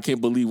says, I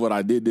can't believe what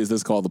I did this.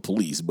 Let's call the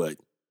police. But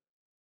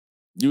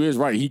you is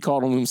right. He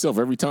called on himself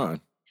every time.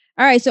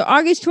 All right. So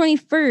August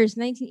 21st,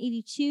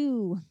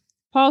 1982,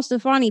 Paul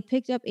Stefani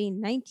picked up a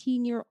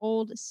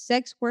 19-year-old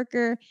sex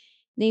worker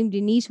named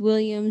Denise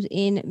Williams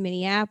in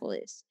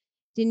Minneapolis.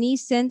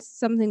 Denise sensed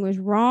something was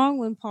wrong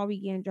when Paul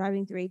began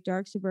driving through a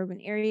dark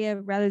suburban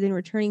area rather than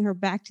returning her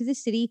back to the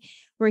city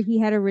where he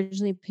had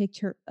originally picked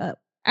her up.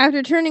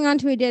 After turning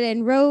onto a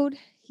dead-end road,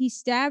 he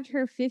stabbed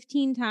her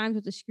 15 times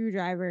with a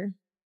screwdriver.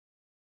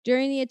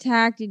 During the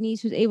attack,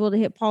 Denise was able to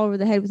hit Paul over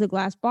the head with a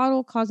glass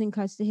bottle, causing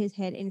cuts to his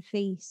head and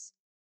face.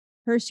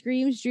 Her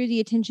screams drew the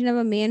attention of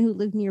a man who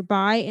lived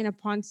nearby, and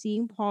upon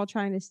seeing Paul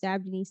trying to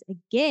stab Denise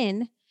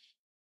again,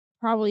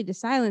 probably to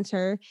silence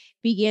her,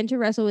 began to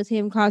wrestle with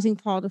him, causing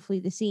Paul to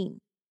flee the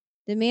scene.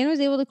 The man was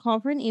able to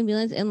call for an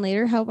ambulance and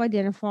later help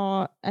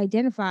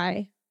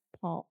identify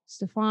Paul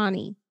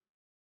Stefani.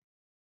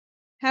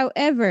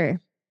 However,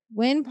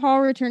 when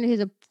Paul returned to his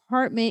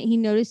apartment, he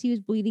noticed he was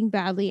bleeding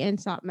badly and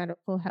sought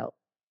medical help.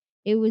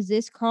 It was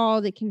this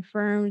call that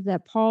confirmed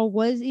that Paul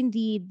was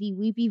indeed the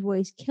Weepy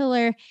voice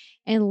killer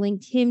and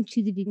linked him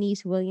to the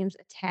Denise Williams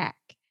attack.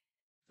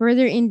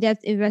 Further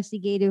in-depth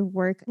investigative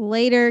work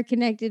later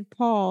connected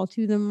Paul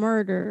to the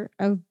murder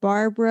of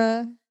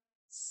Barbara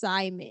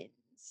Simons.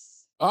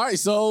 All right,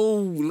 so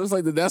looks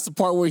like that's the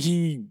part where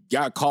he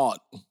got caught.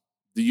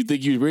 Do you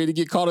think he was ready to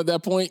get caught at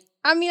that point?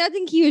 I mean, I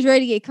think he was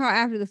ready to get caught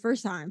after the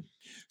first time.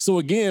 So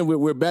again,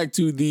 we're back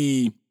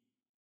to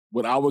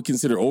what I would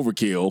consider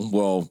overkill.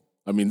 Well,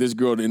 this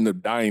girl ended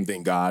up dying,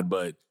 thank God,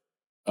 but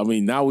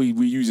now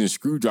we're using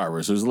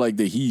screwdrivers. So it's like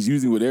that he's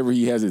using whatever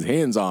he has his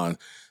hands on.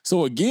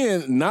 So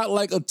again, not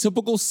like a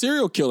typical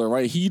serial killer,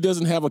 right? He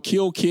doesn't have a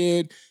kill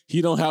kit.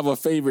 He don't have a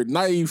favorite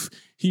knife.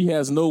 He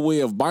has no way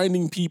of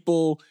binding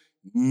people.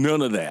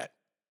 None of that.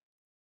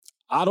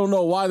 I don't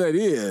know why that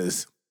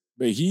is,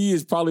 but he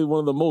is probably one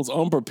of the most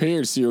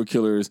unprepared serial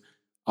killers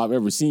I've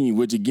ever seen,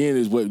 which again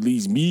is what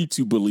leads me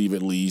to believe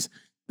at least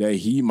that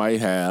he might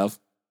have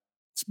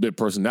split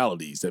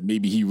personalities, that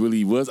maybe he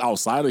really was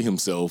outside of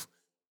himself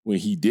when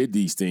he did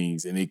these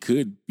things, and it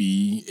could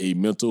be a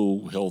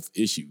mental health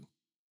issue.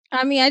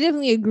 I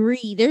definitely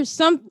agree. There's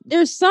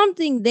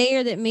something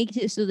there that makes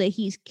it so that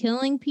he's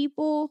killing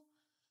people,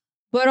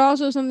 but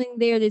also something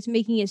there that's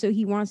making it so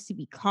he wants to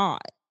be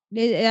caught.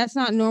 That's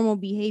not normal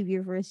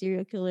behavior for a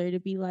serial killer to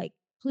be like,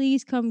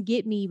 please come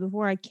get me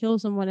before I kill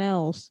someone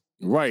else.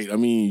 Right.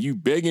 You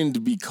begging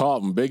to be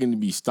caught and begging to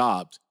be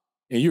stopped,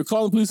 and you're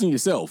calling police on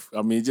yourself.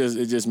 It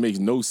just makes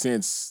no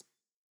sense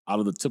out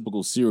of the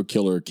typical serial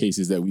killer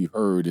cases that we've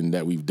heard and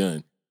that we've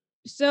done.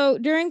 So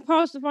during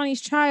Paul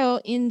Stefani's trial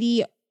in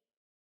the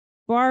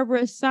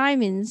Barbara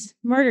Simons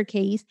murder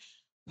case,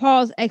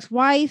 Paul's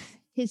ex-wife,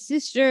 his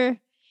sister,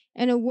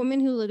 and a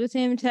woman who lived with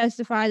him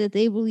testified that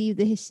they believe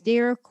the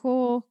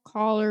hysterical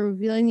caller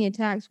revealing the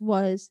attacks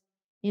was,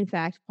 in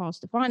fact, Paul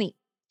Stefani.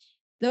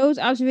 Those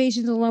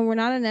observations alone were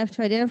not enough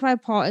to identify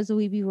Paul as the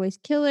Weepy voice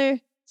killer.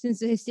 since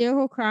the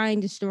hysterical crying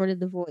distorted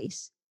the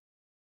voice.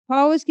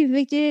 Paul was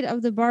convicted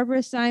of the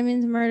Barbara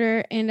Simons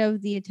murder and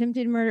of the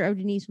attempted murder of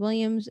Denise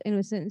Williams and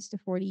was sentenced to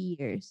 40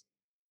 years.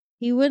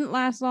 He wouldn't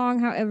last long,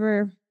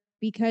 however,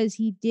 because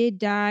he did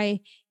die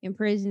in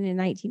prison in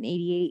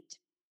 1988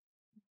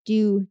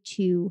 due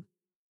to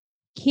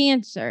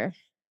cancer.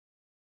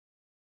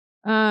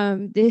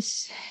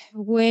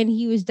 When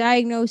he was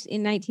diagnosed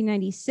in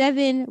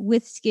 1997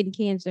 with skin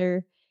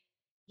cancer,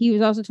 he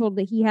was also told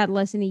that he had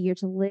less than a year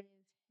to live.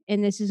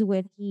 And this is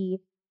when he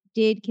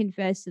did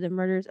confess to the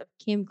murders of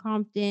Kimberly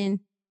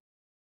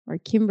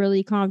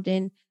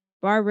Compton,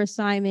 Barbara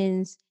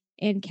Simons,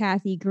 and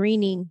Kathy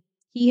Greening.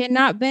 He had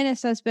not been a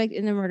suspect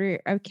in the murder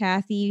of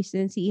Kathy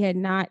since he had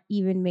not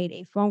even made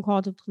a phone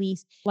call to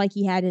police like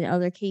he had in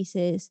other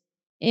cases.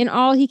 In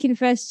all, he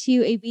confessed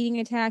to a beating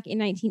attack in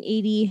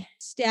 1980,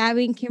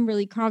 stabbing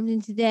Kimberly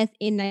Compton to death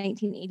in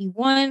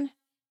 1981,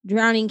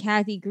 drowning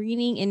Kathy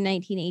Greening in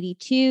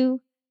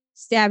 1982,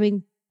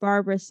 stabbing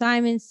Barbara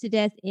Simons to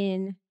death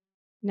in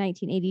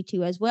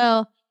 1982 as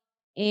well,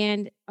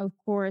 and of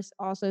course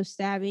also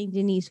stabbing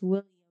Denise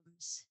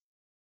Williams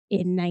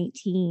in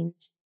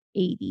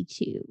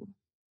 1982.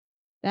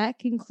 That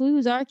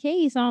concludes our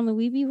case on the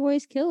Weepy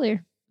Voice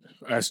Killer.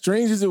 As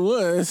strange as it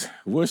was,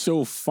 what's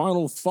your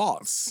final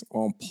thoughts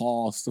on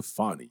Paul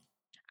Stefani?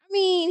 I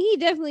mean, he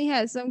definitely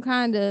had some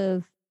kind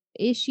of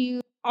issue.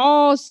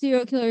 All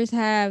serial killers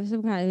have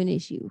some kind of an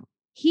issue.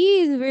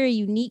 He is a very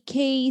unique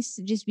case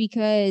just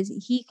because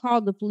he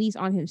called the police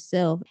on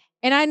himself.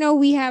 And I know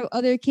we have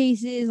other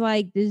cases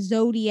like the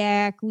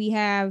Zodiac. We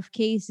have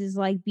cases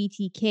like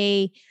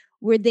BTK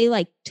where they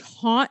like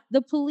taunt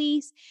the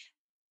police.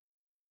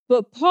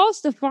 But Paul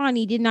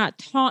Stefani did not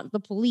taunt the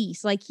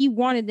police. Like, he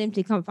wanted them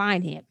to come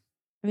find him.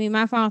 I mean,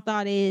 my final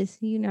thought is,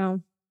 he's no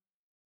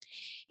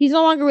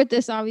longer with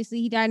us,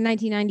 obviously. He died in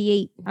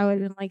 1998. I would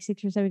have been like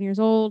 6 or 7 years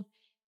old.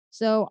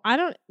 So I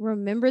don't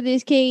remember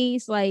this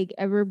case like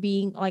ever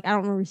being like, I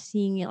don't remember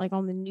seeing it like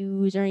on the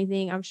news or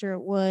anything. I'm sure it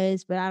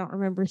was, but I don't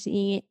remember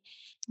seeing it.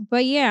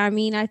 But yeah, I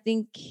mean, I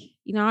think,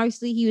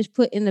 obviously he was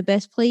put in the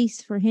best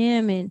place for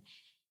him and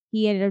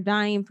he ended up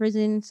dying in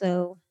prison.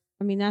 So,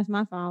 I mean, that's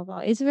my final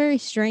thought. It's a very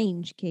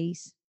strange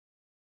case.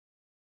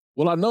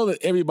 Well, I know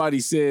that everybody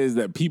says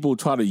that people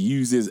try to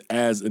use this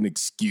as an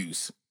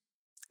excuse,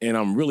 and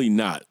I'm really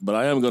not. But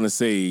I am going to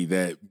say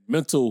that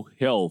mental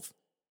health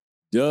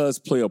does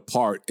play a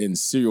part in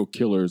serial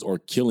killers or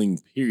killing,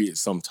 period,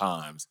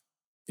 sometimes.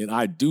 And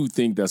I do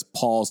think that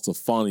Paul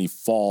Stefani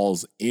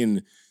falls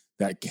in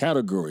that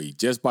category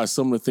just by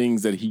some of the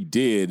things that he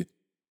did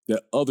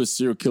that other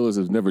serial killers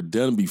have never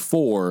done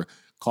before,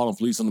 calling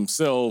police on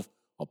himself,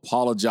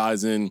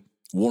 apologizing,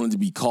 wanting to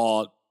be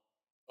caught,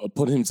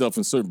 putting himself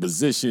in certain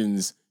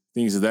positions,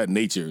 things of that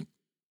nature.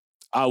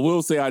 I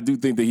will say I do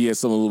think that he has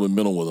something a little bit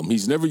mental with him.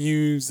 He's never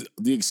used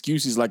the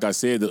excuses, like I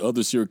said, that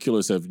other serial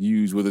killers have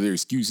used, whether their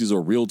excuses are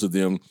real to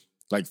them,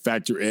 like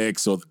Factor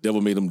X or the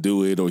devil made him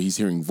do it or he's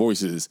hearing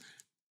voices.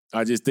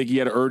 I just think he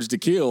had an urge to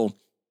kill,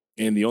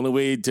 and the only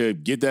way to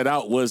get that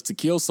out was to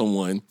kill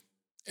someone,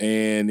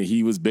 and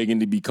he was begging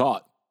to be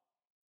caught.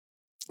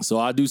 So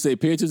I do say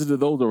pay attention to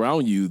those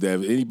around you,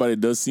 that if anybody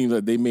does seem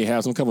like they may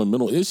have some kind of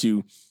mental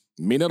issue,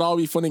 it may not all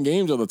be fun and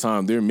games all the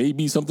time. There may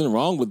be something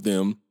wrong with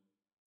them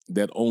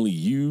that only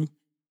you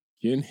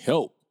can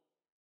help.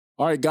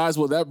 All right, guys.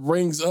 Well, that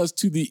brings us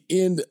to the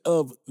end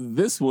of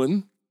this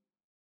one.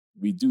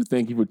 We do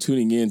thank you for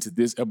tuning in to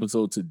this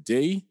episode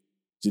today.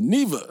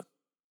 Geneva,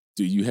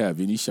 do you have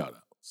any shout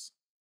outs?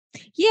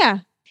 Yeah.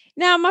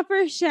 Now, my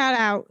first shout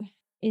out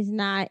is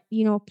not,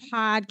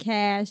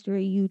 podcast or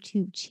a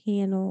YouTube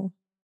channel.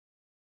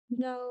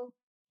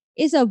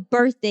 It's a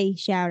birthday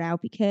shout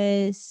out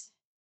because,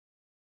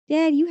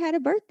 Dad, you had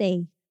a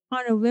birthday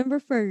on November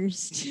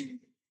 1st.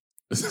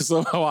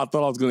 Somehow I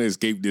thought I was going to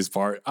escape this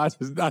part. I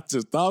just thought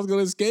I was going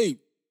to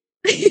escape.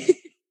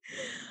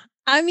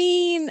 I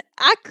mean,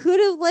 I could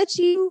have let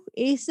you,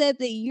 except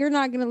that you're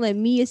not going to let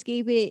me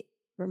escape it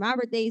for my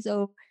birthday.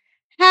 So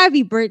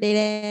happy birthday,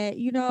 Dad.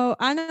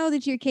 I know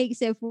that your cake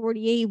said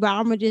 48, but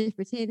I'm going to just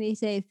pretend they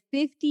said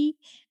 50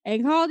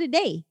 and call it a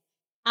day.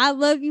 I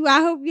love you. I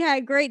hope you had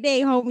a great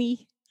day,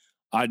 homie.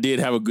 I did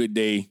have a good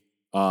day.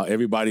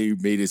 Everybody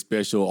made it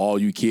special. All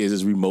you kids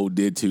as remote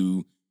did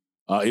too.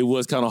 It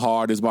was kind of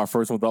hard. It's my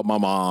first one without my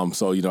mom.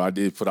 So, I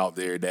did put out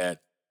there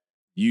that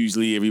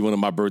usually every one of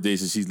my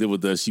birthdays, since she's lived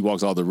with us, she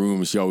walks out of the room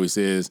and she always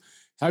says,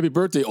 happy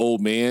birthday,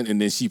 old man.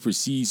 And then she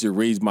proceeds to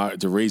raise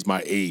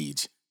my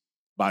age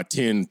by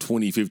 10,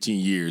 20,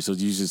 15 years. So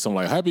it's usually something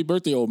like, happy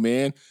birthday, old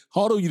man.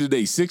 How old are you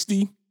today?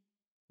 60?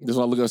 That's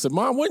when I look up and said,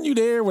 Mom, weren't you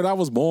there when I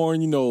was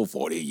born,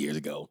 48 years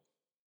ago?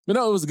 But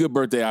no, it was a good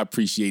birthday. I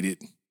appreciate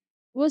it.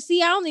 Well,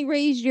 see, I only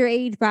raised your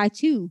age by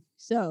 2,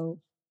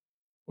 so.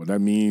 Well, that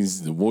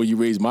means the more you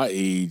raise my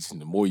age,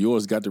 the more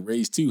yours got to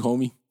raise too,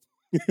 homie.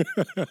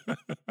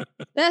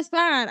 That's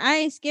fine. I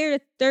ain't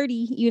scared of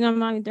 30. I'm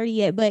not even 30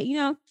 yet, but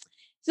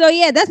So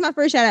yeah, that's my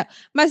first shout out.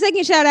 My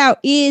second shout out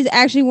is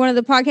actually one of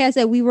the podcasts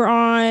that we were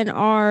on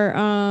our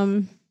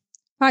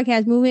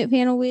podcast movement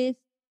panel with.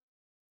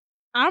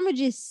 I'ma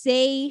just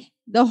say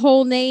the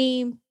whole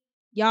name.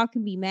 Y'all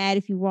can be mad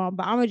if you want,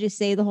 but I'm gonna just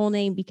say the whole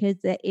name because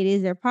it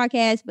is their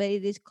podcast. But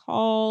it is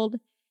called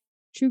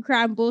True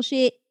Crime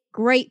Bullshit.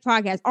 Great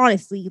podcast,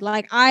 honestly.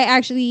 Like, I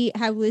actually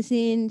have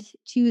listened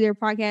to their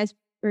podcast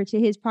or to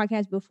his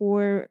podcast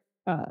before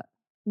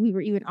we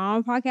were even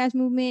on Podcast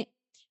Movement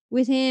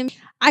with him.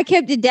 I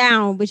kept it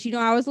down, but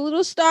I was a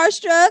little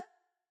starstruck,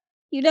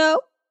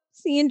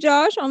 seeing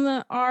Josh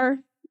on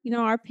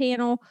our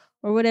panel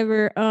or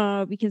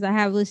whatever, because I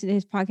have listened to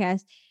his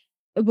podcast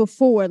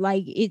before.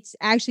 Like, it's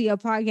actually a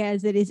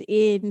podcast that is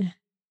in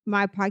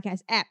my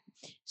podcast app.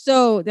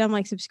 So that I'm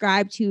like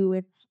subscribed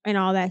to and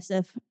all that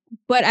stuff.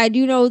 But I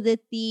do know that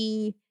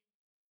the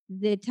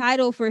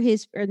title for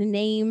his, or the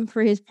name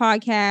for his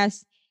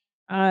podcast,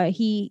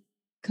 he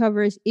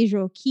covers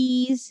Israel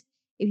Keys.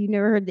 If you've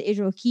never heard the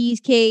Israel Keys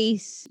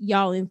case,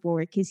 y'all in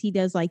for it, because he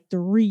does like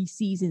 3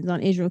 seasons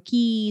on Israel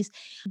Keys.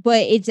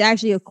 But it's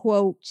actually a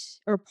quote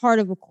or part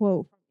of a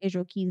quote from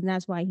Israel Keys, and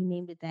that's why he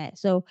named it that.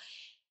 So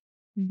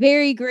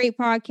very great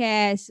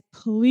podcast.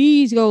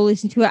 Please go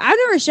listen to it. I've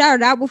never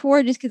shouted out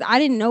before just because I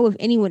didn't know if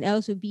anyone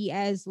else would be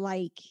as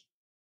like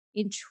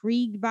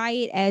intrigued by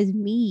it as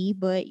me.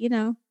 But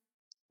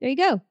there you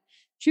go.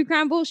 True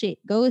Crime Bullshit.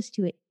 Go listen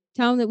to it.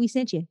 Tell him that we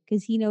sent you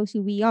because he knows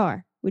who we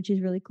are, which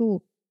is really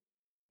cool.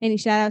 Any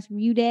shout outs from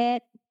you,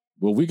 Dad?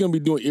 Well, we're going to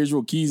be doing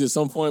Israel Keys at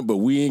some point, but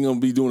we ain't going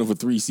to be doing it for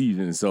 3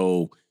 seasons.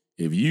 So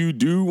if you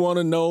do want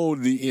to know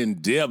the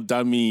in-depth,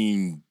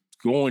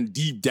 going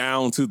deep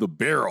down to the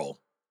barrel,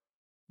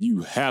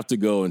 you have to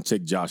go and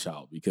check Josh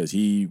out because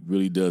he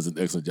really does an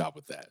excellent job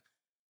with that.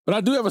 But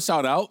I do have a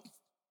shout out.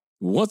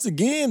 Once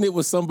again, it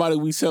was somebody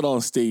we sat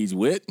on stage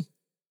with.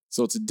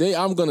 So today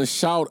I'm going to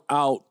shout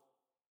out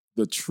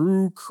the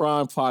True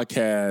Crime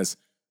Podcast,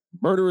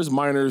 Murderers,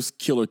 Minors,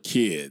 Killer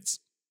Kids.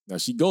 Now,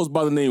 she goes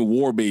by the name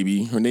War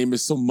Baby. Her name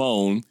is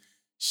Simone.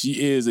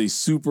 She is a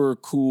super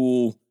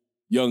cool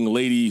young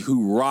lady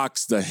who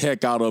rocks the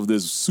heck out of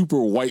this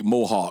super white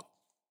mohawk.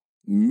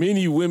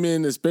 Many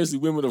women, especially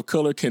women of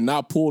color,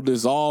 cannot pull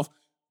this off.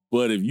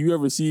 But if you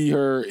ever see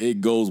her,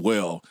 it goes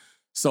well.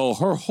 So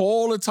her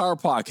whole entire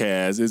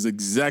podcast is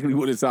exactly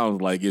what it sounds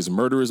like. It's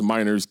Murderers,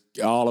 Minors,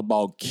 all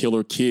about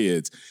killer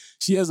kids.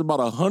 She has about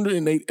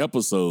 108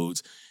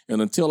 episodes.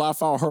 And until I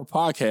found her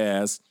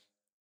podcast,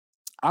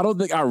 I don't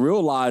think I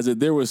realized that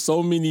there were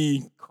so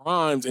many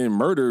crimes and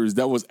murders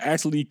that was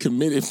actually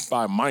committed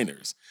by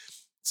minors.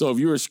 So if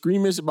you're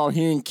squeamish about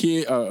hearing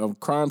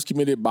crimes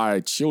committed by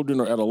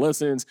children or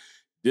adolescents,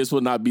 this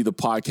will not be the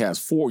podcast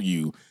for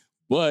you.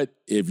 But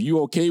if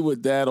you're okay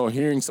with that or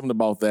hearing something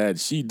about that,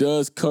 she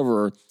does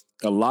cover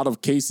a lot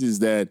of cases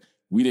that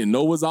we didn't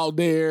know was out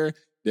there,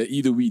 that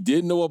either we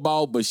didn't know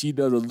about, but she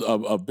does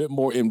a bit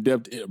more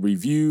in-depth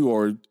review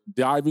or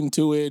dive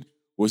into it,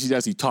 where she's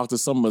actually talked to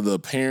some of the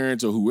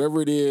parents or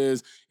whoever it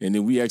is, and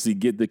then we actually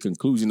get the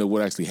conclusion of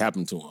what actually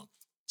happened to them.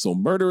 So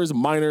Murderers,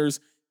 Minors,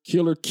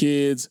 Killer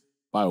Kids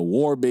by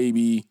War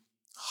Baby,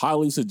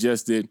 highly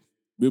suggested.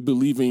 We'll be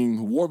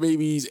leaving War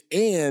Babies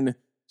and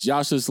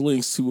Josh's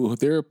links to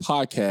their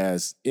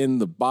podcast in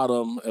the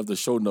bottom of the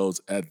show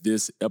notes at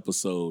this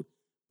episode.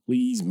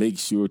 Please make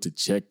sure to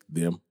check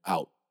them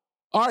out.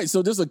 All right,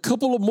 so there's a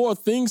couple of more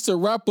things to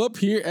wrap up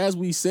here, as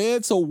we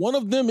said. So one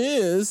of them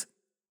is,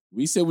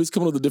 we said we was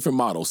coming with a different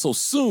model. So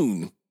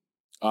soon,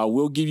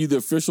 we'll give you the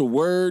official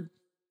word.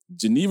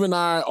 Geneva and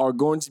I are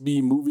going to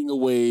be moving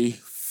away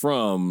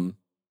from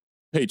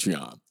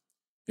Patreon.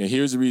 And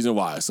here's the reason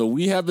why. So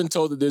we have been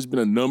told that there's been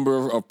a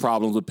number of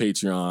problems with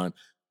Patreon.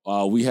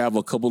 We have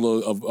a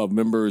couple of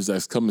members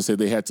that's come and said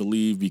they had to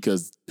leave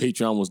because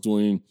Patreon was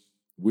doing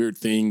weird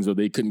things or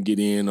they couldn't get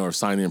in or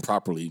sign in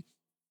properly.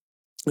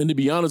 And to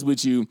be honest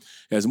with you,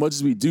 as much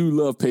as we do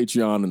love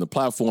Patreon and the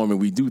platform, and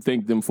we do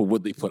thank them for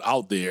what they put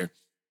out there,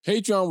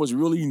 Patreon was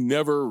really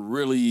never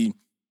really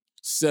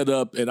set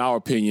up, in our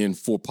opinion,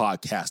 for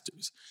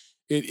podcasters.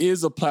 It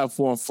is a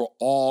platform for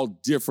all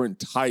different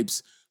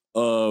types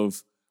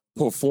of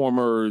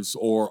performers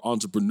or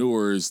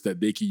entrepreneurs that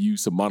they can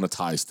use to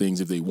monetize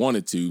things if they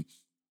wanted to,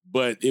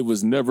 but it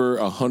was never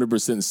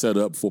 100% set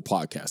up for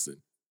podcasting.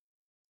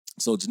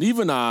 So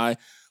Geneva and I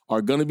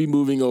are going to be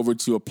moving over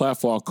to a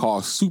platform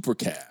called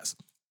Supercast.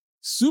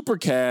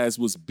 Supercast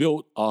was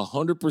built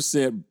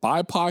 100%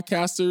 by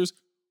podcasters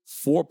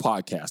for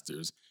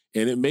podcasters,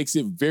 and it makes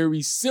it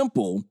very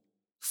simple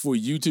for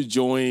you to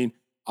join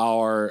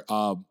our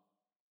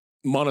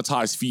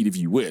monetized feed if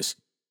you wish.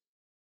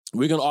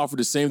 We're going to offer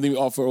the same thing we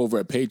offer over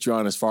at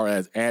Patreon as far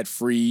as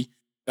ad-free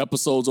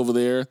episodes over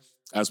there,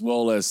 as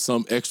well as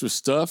some extra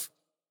stuff.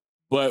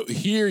 But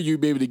here you'll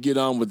be able to get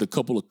on with a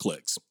couple of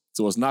clicks.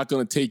 So it's not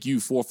going to take you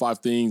 4 or 5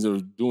 things or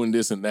doing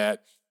this and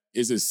that.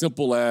 It's as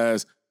simple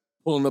as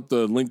pulling up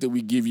the link that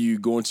we give you,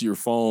 going to your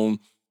phone,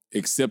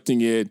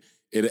 accepting it.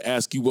 It'll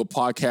ask you what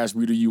podcast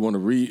reader you want to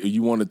read or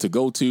you want it to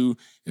go to,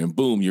 and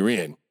boom, you're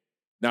in.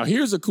 Now,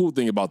 here's the cool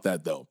thing about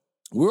that, though.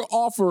 We're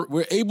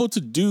able to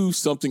do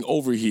something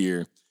over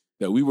here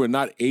that we were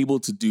not able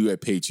to do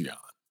at Patreon.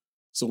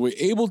 So we're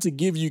able to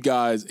give you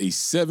guys a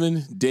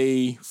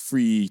 7-day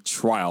free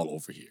trial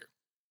over here.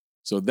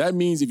 So that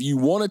means if you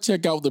want to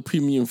check out the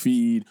premium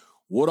feed,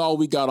 what all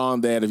we got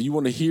on that, if you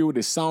want to hear what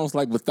it sounds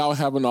like without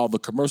having all the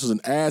commercials and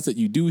ads that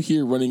you do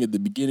hear running at the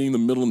beginning, the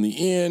middle, and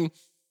the end,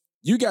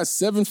 you got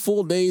 7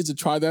 full days to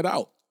try that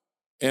out.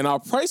 And our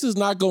price is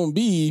not going to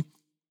be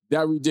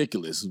that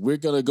ridiculous. We're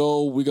going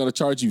to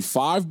charge you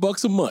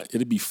 $5 a month.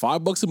 It'll be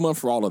 $5 a month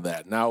for all of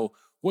that. Now,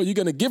 what you're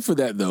going to get for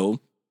that, though,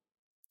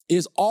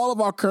 is all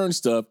of our current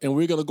stuff. And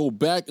we're going to go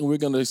back and we're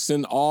going to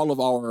send all of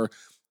our,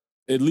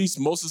 at least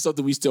most of the stuff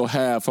that we still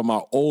have from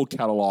our old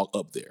catalog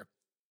up there.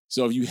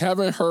 So if you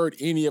haven't heard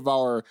any of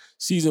our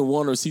season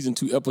 1 or season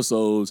 2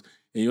 episodes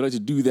and you'd like to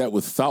do that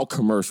without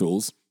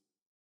commercials,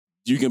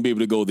 you can be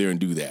able to go there and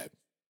do that.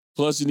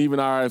 Plus, and even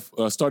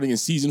starting in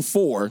season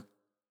 4,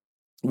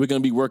 we're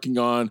going to be working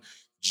on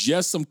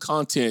just some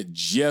content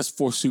just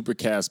for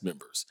Supercast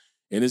members.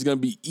 And it's going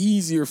to be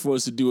easier for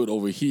us to do it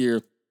over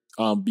here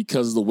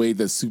because of the way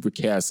that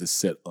Supercast is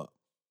set up.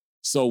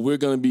 So we're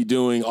going to be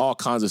doing all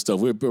kinds of stuff.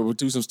 We'll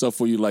do some stuff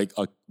for you, like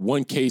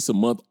one case a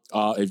month.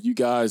 If you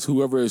guys,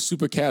 whoever is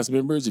Supercast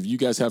members, if you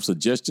guys have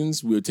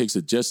suggestions, we'll take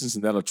suggestions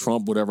and that'll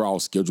trump whatever our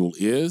schedule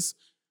is.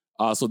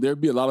 So there'll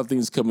be a lot of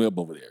things coming up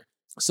over there.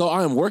 So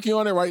I am working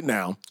on it right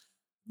now.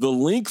 The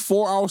link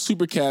for our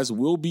Supercast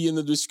will be in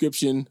the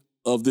description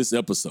of this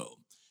episode.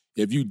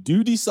 If you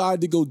do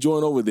decide to go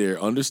join over there,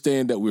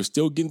 understand that we're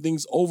still getting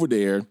things over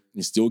there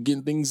and still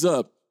getting things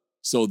up.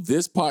 So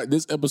this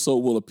episode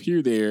will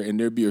appear there and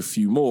there'll be a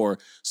few more.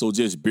 So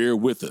just bear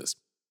with us.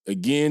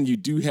 Again, you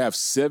do have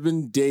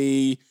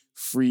 7-day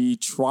free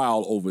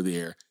trial over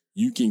there.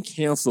 You can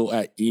cancel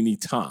at any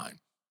time.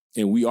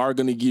 And we are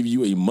going to give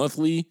you a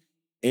monthly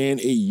and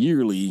a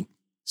yearly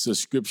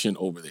subscription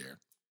over there.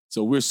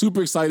 So we're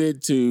super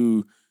excited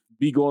to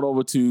be going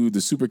over to the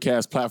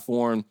Supercast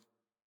platform.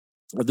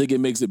 I think it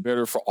makes it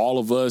better for all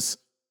of us.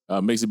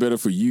 Makes it better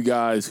for you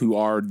guys who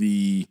are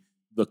the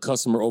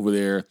customer over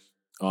there.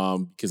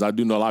 Because I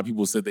do know a lot of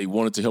people said they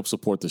wanted to help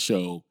support the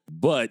show,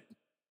 but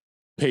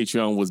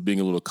Patreon was being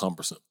a little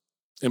cumbersome.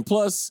 And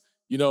plus,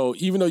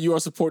 even though you are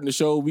supporting the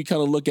show, we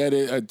kind of look at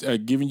it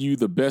at giving you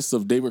the best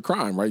of David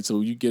Crime, right?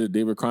 So you get a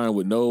David Crime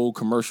with no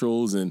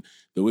commercials and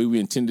the way we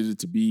intended it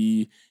to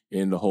be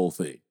and the whole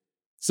thing.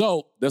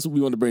 So that's what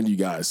we want to bring to you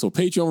guys. So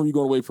Patreon will be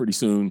going away pretty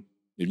soon.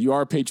 If you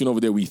are a patron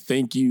over there, we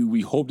thank you. We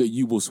hope that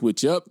you will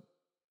switch up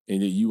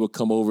and that you will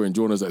come over and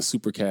join us at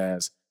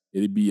Supercast.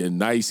 It'd be a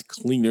nice,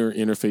 cleaner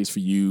interface for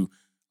you.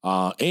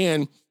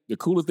 And the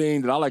cooler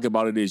thing that I like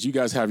about it is you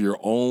guys have your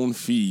own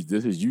feed.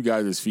 This is you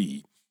guys'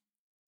 feed.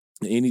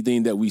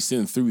 Anything that we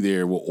send through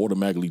there will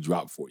automatically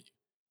drop for you.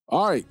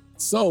 All right.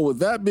 So with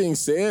that being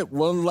said,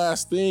 one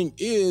last thing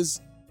is,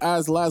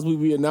 as last week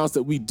we announced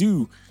that we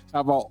do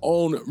have our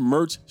own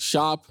merch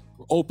shop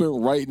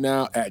open right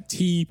now at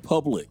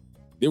TeePublic.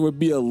 There will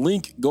be a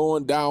link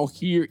going down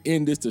here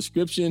in this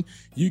description.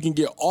 You can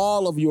get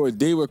all of your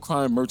David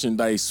Crime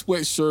merchandise,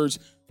 sweatshirts,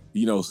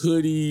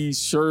 hoodies,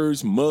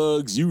 shirts,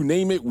 mugs, you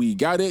name it, we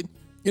got it.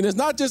 And it's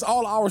not just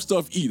all our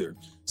stuff either.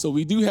 So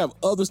we do have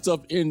other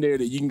stuff in there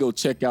that you can go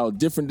check out,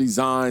 different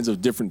designs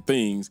of different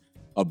things.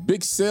 A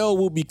big sale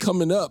will be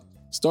coming up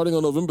starting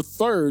on November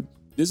 3rd.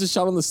 This is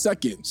shot on the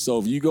 2nd. So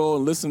if you go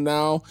and listen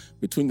now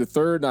between the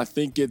 3rd and I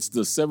think it's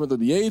the 7th or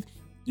the 8th,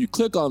 you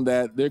click on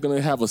that, they're going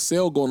to have a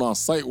sale going on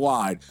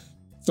site-wide.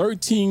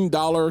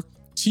 $13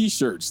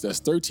 t-shirts. That's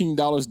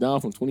 $13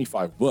 down from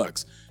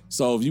 $25.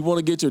 So if you want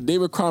to get your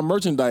David Crime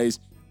merchandise,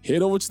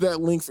 head over to that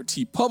link for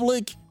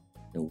TeePublic,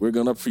 and we're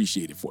going to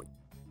appreciate it for you.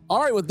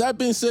 All right, with that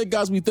being said,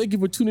 guys, we thank you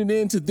for tuning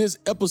in to this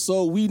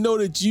episode. We know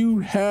that you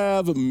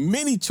have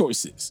many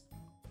choices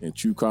in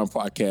True Crime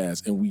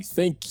Podcast, and we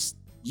thank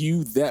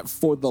you that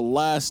for the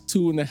last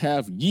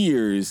 2.5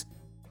 years,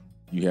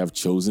 you have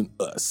chosen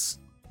us.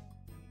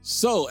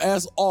 So,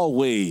 as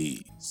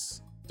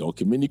always, don't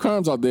commit any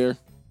crimes out there,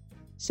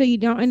 so you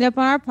don't end up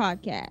on our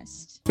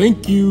podcast.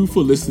 Thank you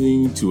for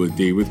listening to A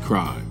Day with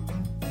Crime.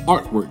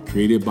 Artwork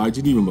created by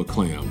Geneva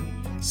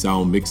McClam.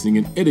 Sound mixing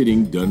and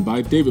editing done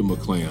by David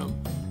McClam.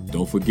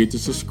 Don't forget to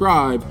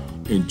subscribe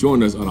and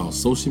join us on our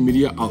social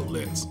media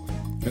outlets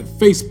at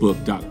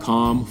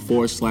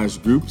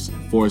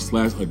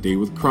facebook.com/groups/A Day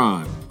with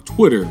Crime,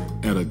 Twitter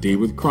at A Day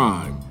with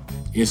Crime,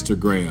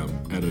 Instagram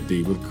at A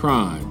Day with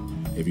Crime.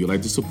 If you'd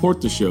like to support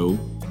the show,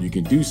 you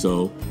can do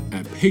so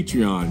at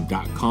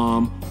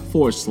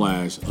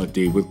patreon.com/A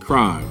Day with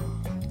Crime.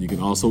 You can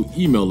also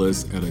email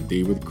us at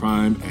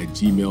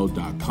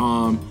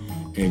adaywithcrime@gmail.com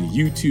and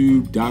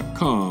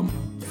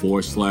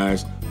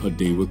youtube.com/A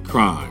Day with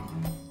Crime.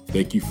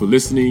 Thank you for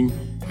listening,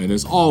 and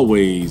as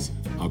always,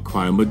 a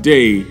crime a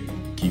day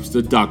keeps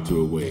the doctor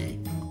away.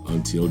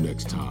 Until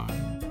next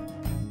time.